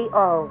 We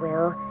all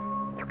will.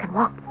 You can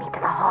walk with me to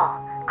the hall.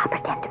 I'll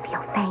pretend to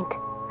feel faint.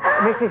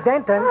 Mrs.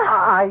 Denton,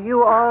 are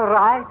you all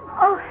right?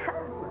 Oh,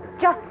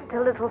 just a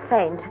little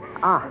faint.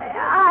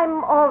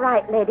 I'm all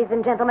right, ladies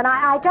and gentlemen.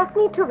 I just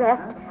need to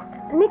rest.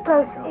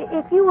 Nicholas,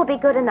 if you will be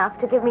good enough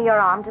to give me your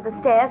arm to the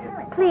stairs,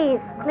 please,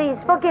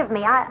 forgive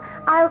me.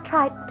 I'll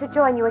try to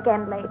join you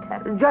again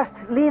later. Just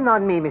lean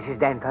on me, Mrs.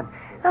 Denton.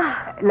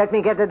 Let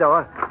me get the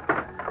door.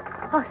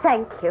 Oh,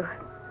 thank you.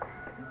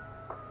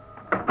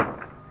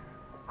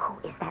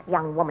 Who is that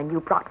young woman you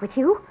brought with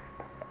you?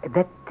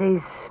 That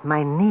is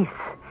my niece.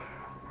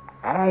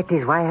 It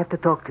is why I have to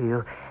talk to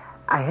you.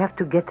 I have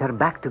to get her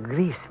back to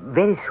Greece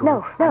very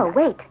soon. No,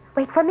 wait.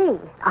 Wait for me.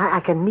 I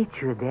can meet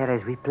you there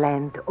as we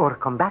planned, or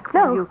come back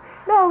for you.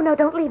 No,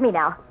 don't leave me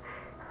now.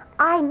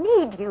 I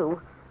need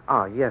you.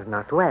 Oh, you're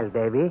not well,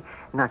 baby.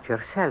 Not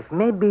yourself.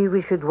 Maybe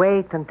we should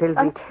wait until...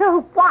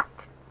 Until what?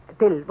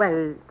 Till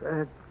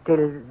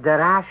the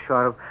rash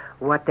or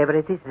whatever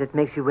it is that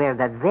makes you wear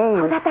that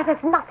veil. Oh, that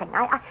is nothing.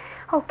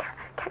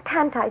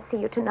 Can't I see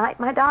you tonight,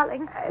 my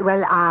darling?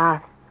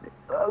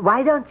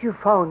 Why don't you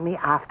phone me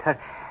after?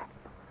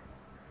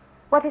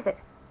 What is it?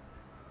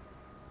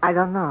 I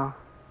don't know.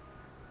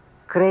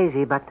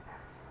 Crazy, but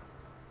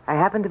I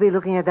happened to be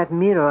looking at that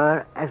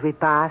mirror as we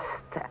passed,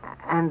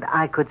 and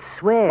I could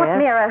swear... What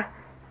mirror?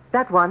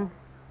 That one,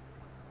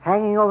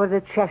 hanging over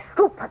the chest.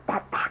 Who put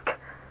that back?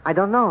 I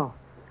don't know.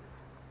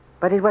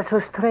 But it was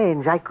so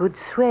strange. I could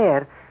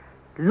swear,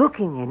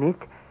 looking in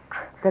it,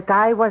 that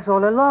I was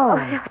all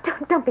alone.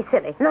 Oh, don't be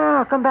silly.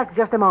 No, come back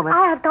just a moment.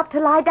 I have got to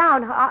lie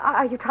down.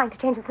 Are you trying to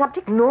change the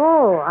subject?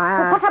 No,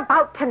 Well, what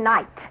about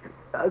tonight?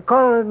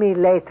 Call me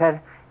later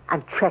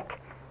and check.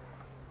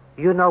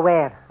 You know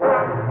where.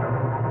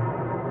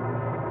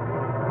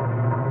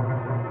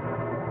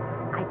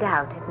 I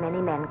doubt if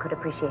many men could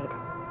appreciate,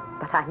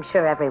 but I'm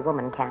sure every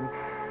woman can,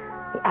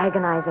 the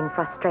agonizing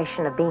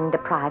frustration of being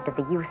deprived of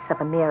the use of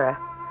a mirror,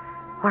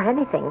 or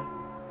anything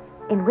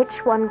in which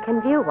one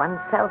can view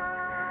oneself.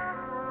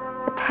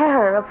 The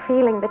terror of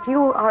feeling that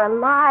you are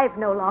alive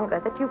no longer,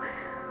 that you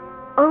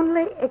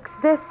only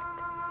exist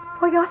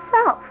for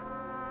yourself.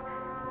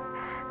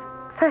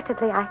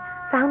 Furtively, I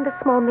found a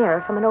small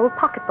mirror from an old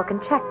pocketbook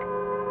and checked.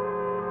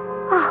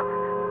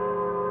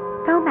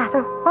 Oh, no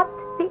matter what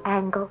the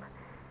angle,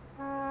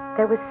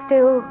 there was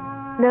still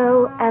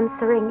no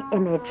answering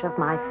image of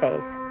my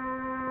face.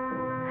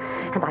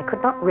 And I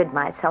could not rid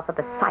myself of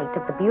the sight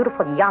of the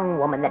beautiful young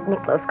woman that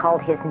Nicholas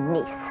called his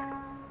niece.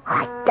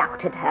 I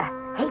doubted her,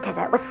 hated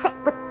her, was sick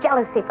with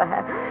jealousy for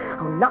her.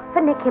 Oh, not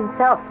for Nick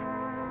himself,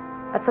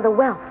 but for the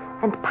wealth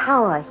and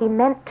power he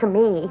meant to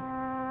me.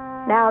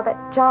 Now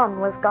that John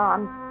was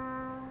gone,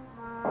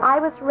 I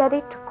was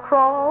ready to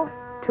crawl,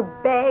 to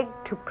beg,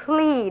 to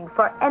plead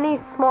for any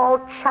small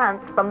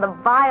chance from the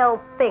vile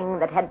thing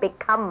that had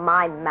become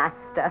my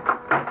master.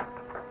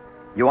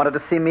 You wanted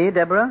to see me,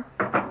 Deborah?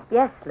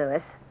 Yes,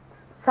 Louis.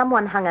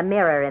 Someone hung a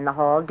mirror in the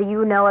hall. Do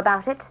you know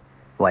about it?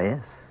 Why,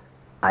 yes.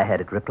 I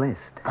had it replaced.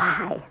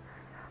 Why?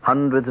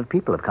 Hundreds of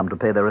people have come to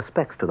pay their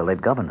respects to the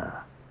late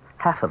governor.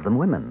 Half of them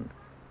women.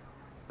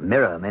 A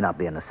mirror may not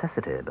be a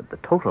necessity, but the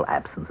total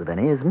absence of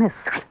any is missed.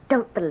 I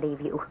don't believe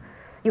you.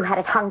 You had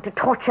it hung to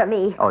torture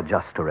me. Oh,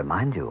 just to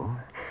remind you.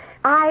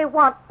 I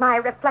want my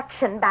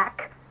reflection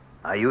back.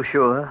 Are you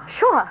sure?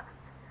 Sure.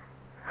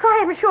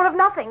 I am sure of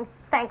nothing,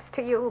 thanks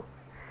to you.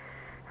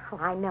 Oh,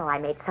 I know I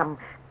made some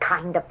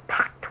kind of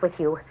pact with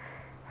you,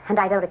 and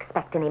I don't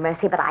expect any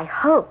mercy, but I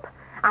hope,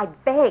 I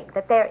beg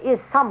that there is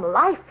some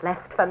life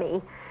left for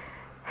me.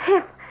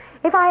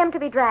 If I am to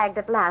be dragged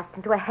at last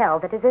into a hell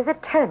that is as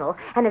eternal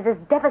and is as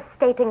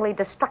devastatingly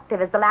destructive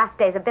as the last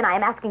days have been, I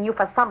am asking you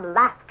for some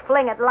last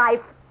fling at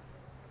life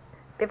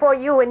before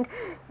you and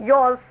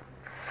yours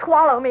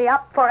swallow me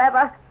up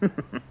forever.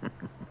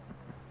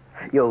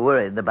 You're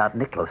worried about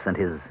Nicholas and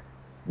his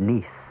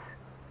niece.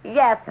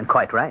 Yes. And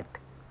quite right.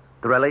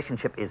 The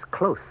relationship is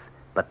close,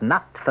 but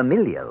not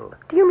familial.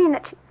 Do you mean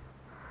that she...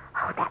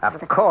 Oh,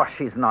 that's... Of course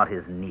she's not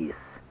his niece.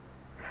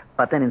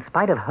 But then in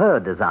spite of her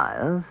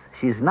desires,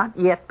 she's not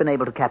yet been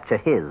able to capture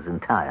his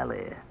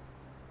entirely.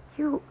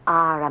 You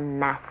are a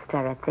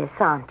master at this,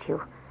 aren't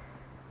you?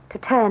 To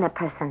turn a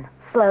person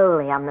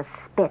slowly on the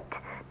spit,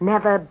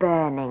 never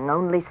burning,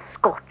 only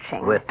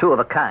scorching. We're two of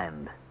a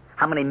kind.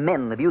 How many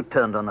men have you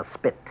turned on the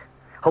spit?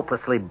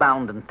 Hopelessly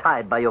bound and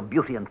tied by your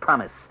beauty and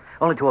promise,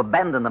 only to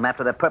abandon them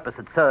after their purpose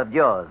had served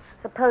yours.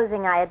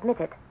 Supposing I admit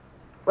it,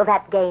 will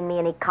that gain me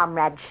any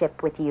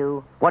comradeship with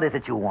you? What is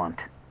it you want?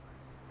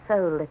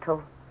 So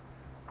little.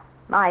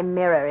 My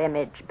mirror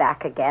image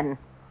back again.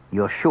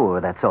 You're sure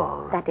that's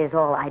all? That is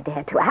all I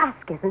dare to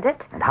ask, isn't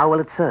it? And how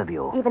will it serve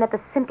you? Even at the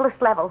simplest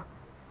level.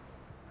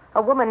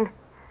 A woman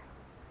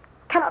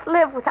cannot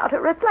live without a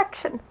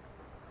reflection.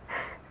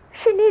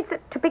 She needs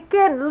it to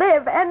begin,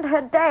 live, end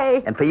her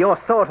day. And for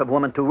your sort of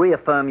woman to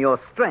reaffirm your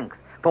strength.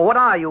 For what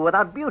are you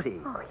without beauty?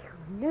 Oh,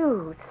 you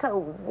knew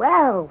so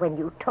well when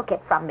you took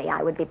it from me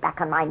I would be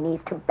back on my knees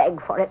to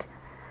beg for it.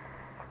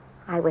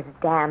 I was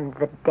damned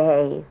the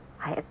day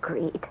I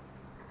agreed.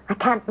 I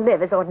can't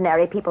live as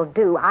ordinary people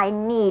do. I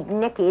need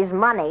Nicky's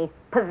money,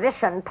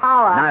 position,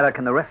 power. Neither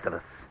can the rest of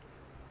us.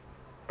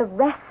 The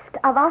rest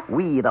of us?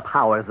 We, the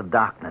powers of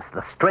darkness,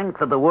 the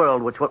strength of the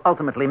world which will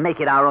ultimately make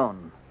it our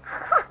own.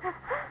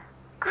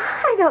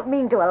 I don't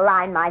mean to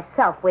align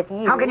myself with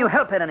you. How can you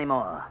help it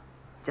anymore?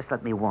 Just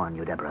let me warn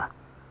you, Deborah.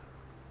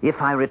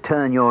 If I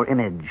return your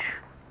image,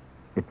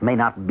 it may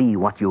not be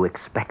what you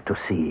expect to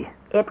see.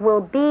 It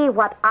will be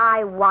what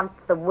I want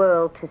the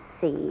world to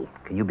see.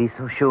 Can you be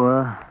so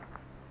sure?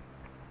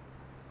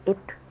 It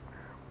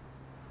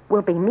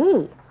will be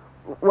me,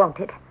 won't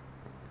it?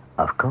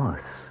 Of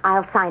course.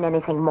 I'll sign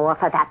anything more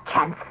for that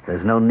chance.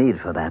 There's no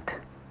need for that.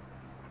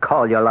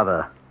 Call your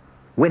lover.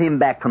 Win him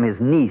back from his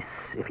niece,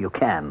 if you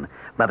can.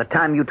 By the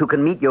time you two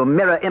can meet, your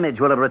mirror image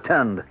will have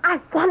returned.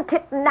 I want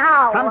it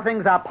now. Some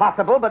things are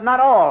possible, but not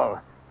all.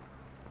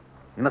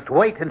 You must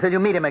wait until you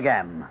meet him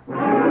again.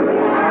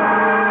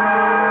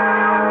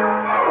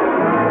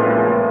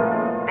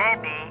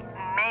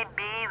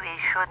 Maybe we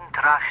shouldn't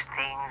rush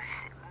things.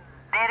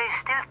 There is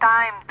still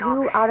time to...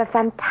 You are a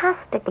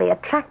fantastically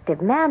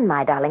attractive man,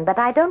 my darling, but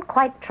I don't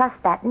quite trust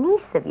that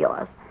niece of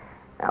yours.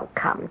 Oh,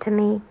 come to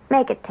me.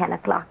 Make it 10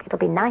 o'clock. It'll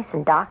be nice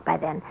and dark by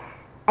then.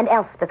 And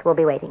Elspeth will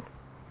be waiting.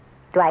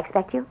 Do I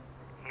expect you?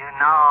 You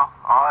know,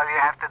 all you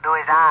have to do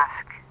is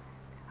ask.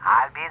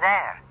 I'll be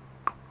there.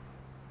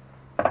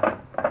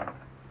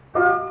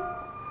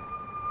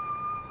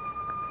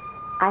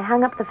 I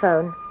hung up the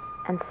phone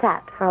and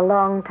sat for a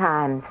long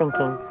time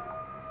thinking.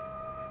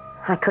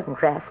 I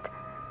couldn't rest.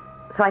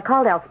 So I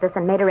called Elspeth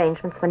and made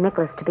arrangements for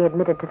Nicholas to be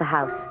admitted to the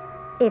house.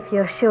 If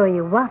you're sure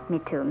you want me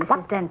to, Mrs.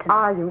 What Denton.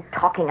 are you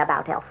talking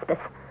about, Elspeth?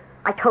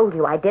 I told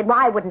you I did.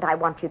 Why wouldn't I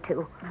want you to?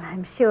 Well,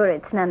 I'm sure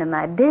it's none of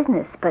my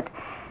business, but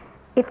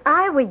if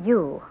I were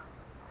you,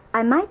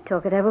 I might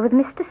talk it over with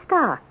Mr.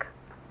 Stark.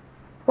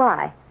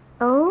 Why?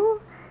 Oh,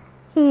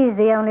 he's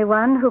the only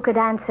one who could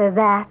answer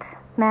that,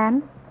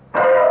 ma'am.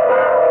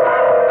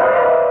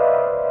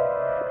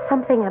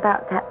 Something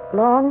about that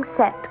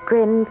long-set,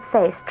 grim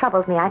face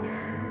troubled me.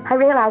 I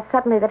realized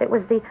suddenly that it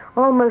was the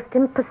almost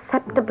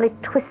imperceptibly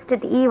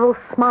twisted, evil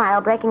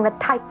smile breaking the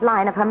tight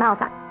line of her mouth.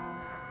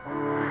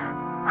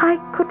 I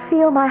could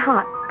feel my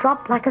heart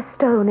drop like a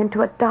stone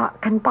into a dark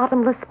and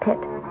bottomless pit.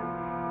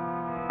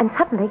 And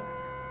suddenly,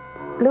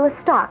 Louis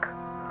Stark,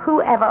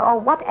 whoever or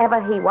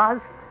whatever he was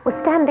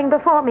standing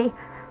before me.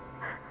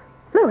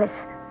 Louis.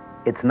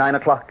 It's 9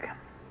 o'clock.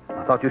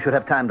 I thought you should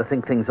have time to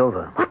think things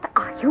over. What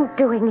are you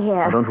doing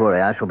here? Oh, don't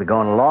worry, I shall be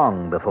gone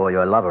long before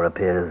your lover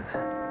appears.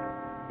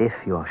 If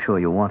you're sure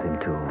you want him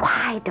to.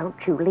 Why don't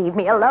you leave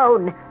me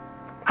alone?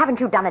 Haven't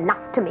you done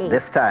enough to me?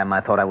 This time I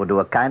thought I would do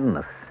a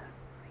kindness.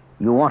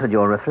 You wanted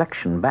your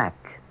reflection back.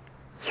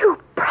 You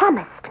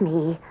promised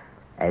me.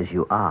 As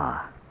you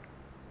are.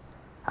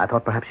 I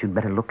thought perhaps you'd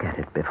better look at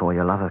it before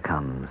your lover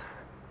comes.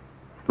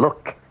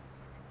 Look.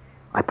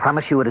 I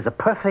promise you it is a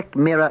perfect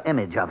mirror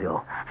image of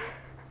you.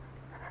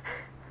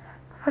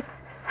 For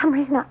some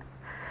reason,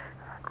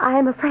 I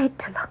am afraid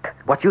to look.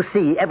 What you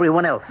see,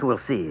 everyone else will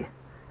see.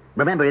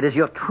 Remember, it is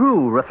your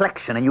true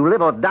reflection, and you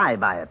live or die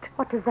by it.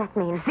 What does that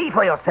mean? See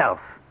for yourself.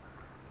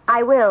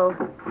 I will.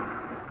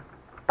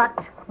 But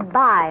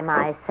by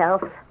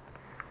myself.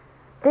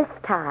 This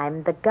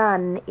time, the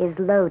gun is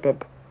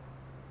loaded.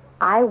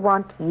 I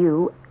want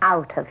you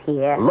out of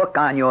here. Look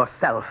on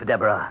yourself,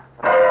 Deborah.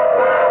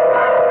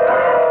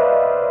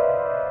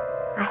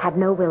 I had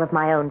no will of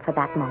my own for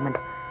that moment.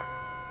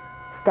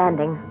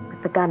 Standing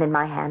with the gun in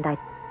my hand, I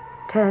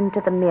turned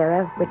to the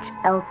mirror which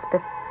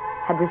Elspeth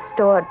had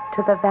restored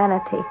to the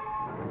vanity.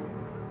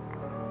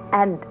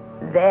 And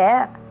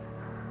there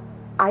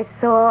I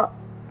saw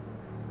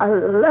a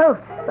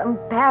loathsome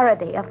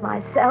parody of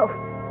myself.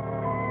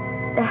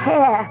 The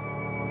hair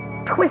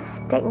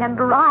twisting and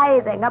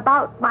writhing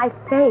about my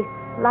face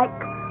like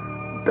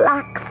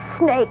black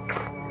snakes.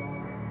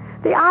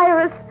 The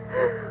iris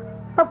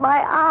of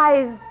my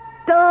eyes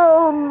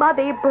dull,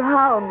 muddy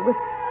brown with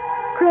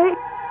great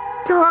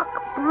dark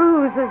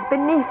bruises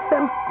beneath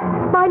them.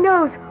 My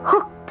nose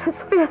hooked as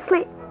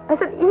fiercely as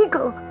an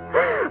eagle.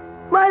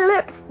 My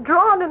lips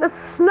drawn in a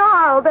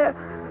snarl, their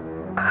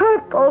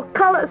purple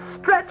color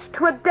stretched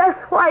to a death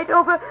white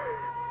over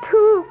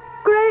two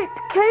great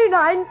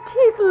canine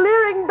teeth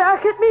leering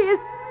back at me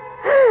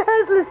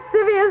as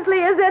lasciviously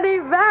as any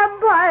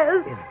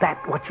vampires. Is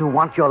that what you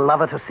want your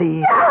lover to see?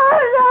 No,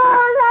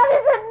 that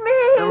isn't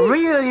me. The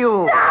real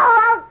you. No,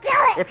 I'll kill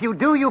it. If you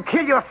do, you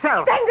kill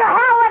yourself. Send to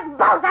hell with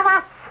both of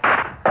us.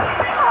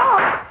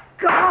 Oh,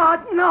 God,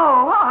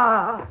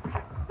 no.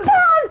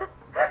 John!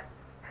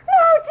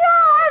 No,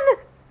 John!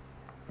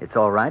 It's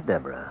all right,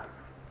 Deborah.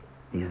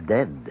 He's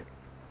dead.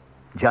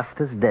 Just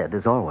as dead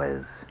as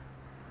always.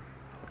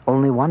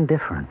 Only one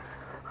difference.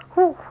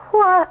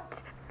 What?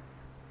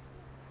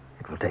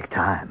 It will take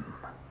time.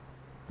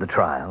 The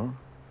trial,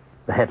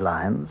 the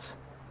headlines,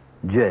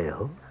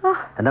 jail,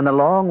 and then the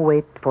long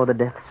wait for the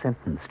death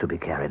sentence to be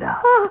carried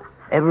out.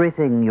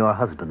 Everything your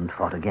husband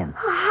fought against.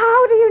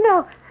 How do you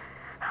know?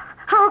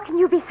 How can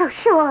you be so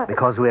sure?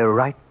 Because we're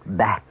right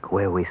back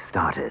where we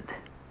started.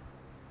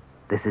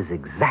 this is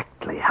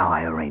exactly how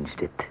I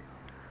arranged it.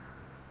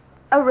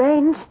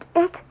 Arranged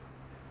it?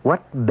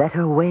 What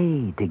better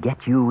way to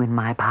get you in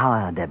my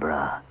power,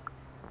 Deborah?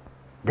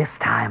 This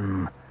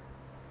time,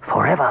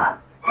 forever.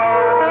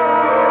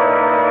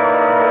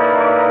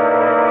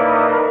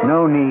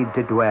 No need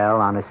to dwell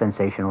on a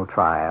sensational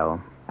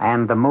trial,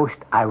 and the most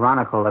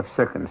ironical of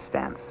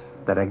circumstance,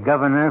 that a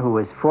governor who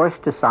was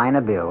forced to sign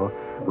a bill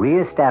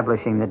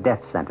reestablishing the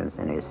death sentence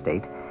in his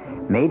state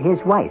made his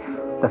wife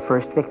the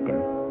first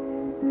victim,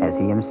 as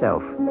he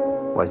himself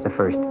was the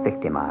first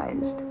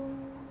victimized.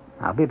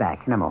 I'll be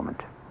back in a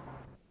moment.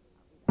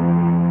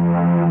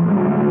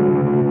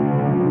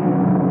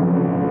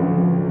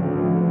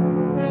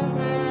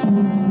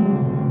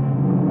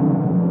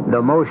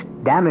 The most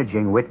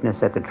damaging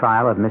witness at the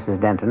trial of Mrs.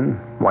 Denton,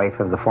 wife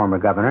of the former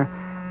governor,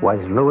 was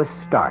Louis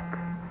Stark,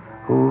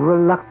 who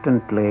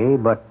reluctantly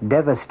but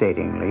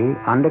devastatingly,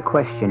 under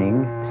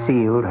questioning,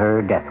 sealed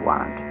her death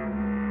warrant.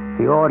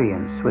 The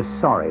audience was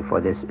sorry for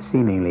this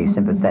seemingly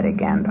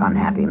sympathetic and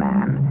unhappy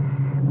man.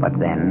 But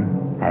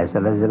then, as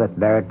Elizabeth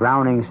Barrett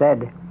Browning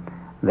said,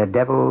 the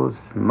devil's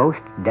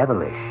most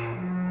devilish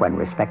when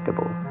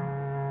respectable.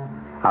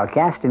 Our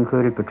cast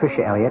included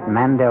Patricia Elliott,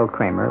 Mandel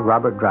Kramer,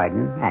 Robert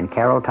Dryden, and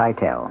Carol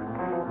Teitel.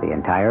 The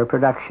entire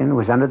production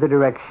was under the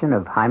direction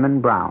of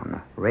Hyman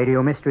Brown.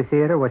 Radio Mystery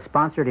Theater was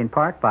sponsored in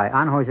part by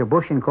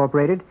Anheuser-Busch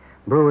Incorporated,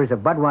 Brewers of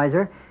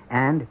Budweiser,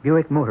 and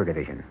Buick Motor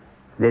Division.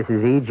 This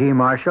is E.G.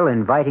 Marshall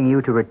inviting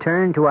you to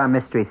return to our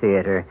Mystery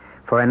Theater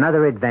for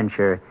another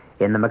adventure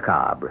in the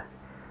macabre.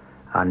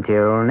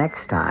 Until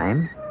next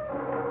time,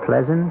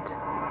 pleasant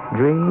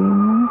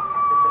dreams.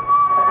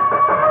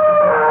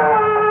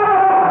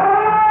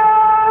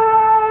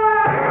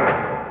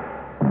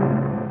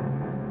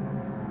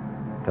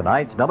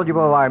 Tonight's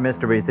WOR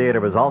Mystery Theater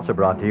was also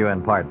brought to you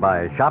in part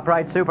by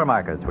ShopRite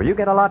Supermarkets, where you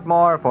get a lot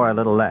more for a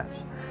little less.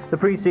 The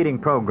preceding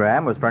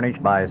program was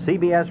furnished by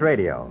CBS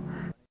Radio.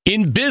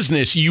 In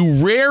business,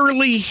 you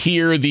rarely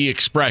hear the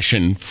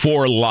expression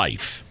 "for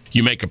life."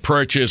 You make a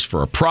purchase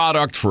for a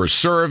product, for a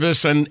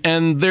service, and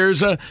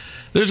there's a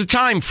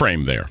time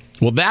frame there.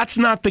 Well, that's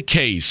not the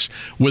case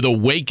with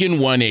Awaken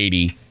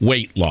 180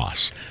 weight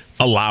loss.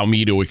 Allow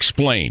me to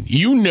explain.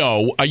 You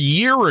know, a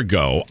year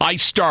ago, I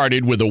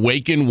started with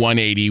Awaken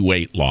 180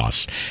 weight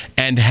loss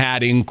and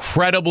had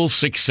incredible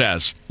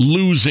success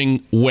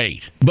losing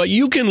weight. But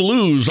you can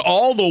lose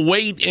all the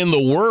weight in the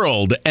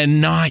world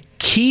and not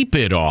keep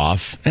it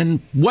off.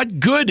 And what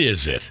good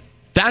is it?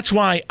 That's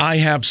why I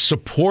have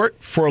support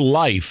for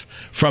life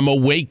from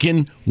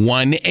Awaken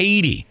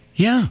 180.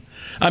 Yeah.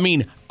 I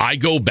mean, I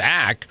go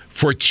back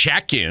for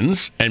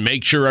check-ins and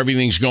make sure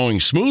everything's going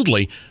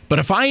smoothly. But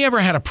if I ever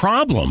had a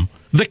problem,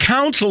 the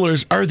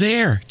counselors are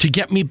there to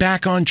get me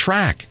back on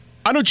track.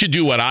 Why don't you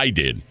do what I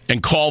did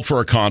and call for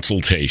a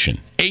consultation?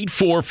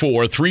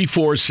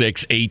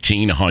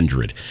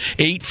 844-346-1800.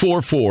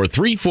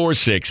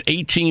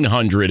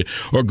 844-346-1800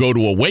 or go to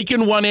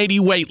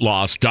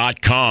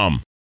awaken180weightloss.com.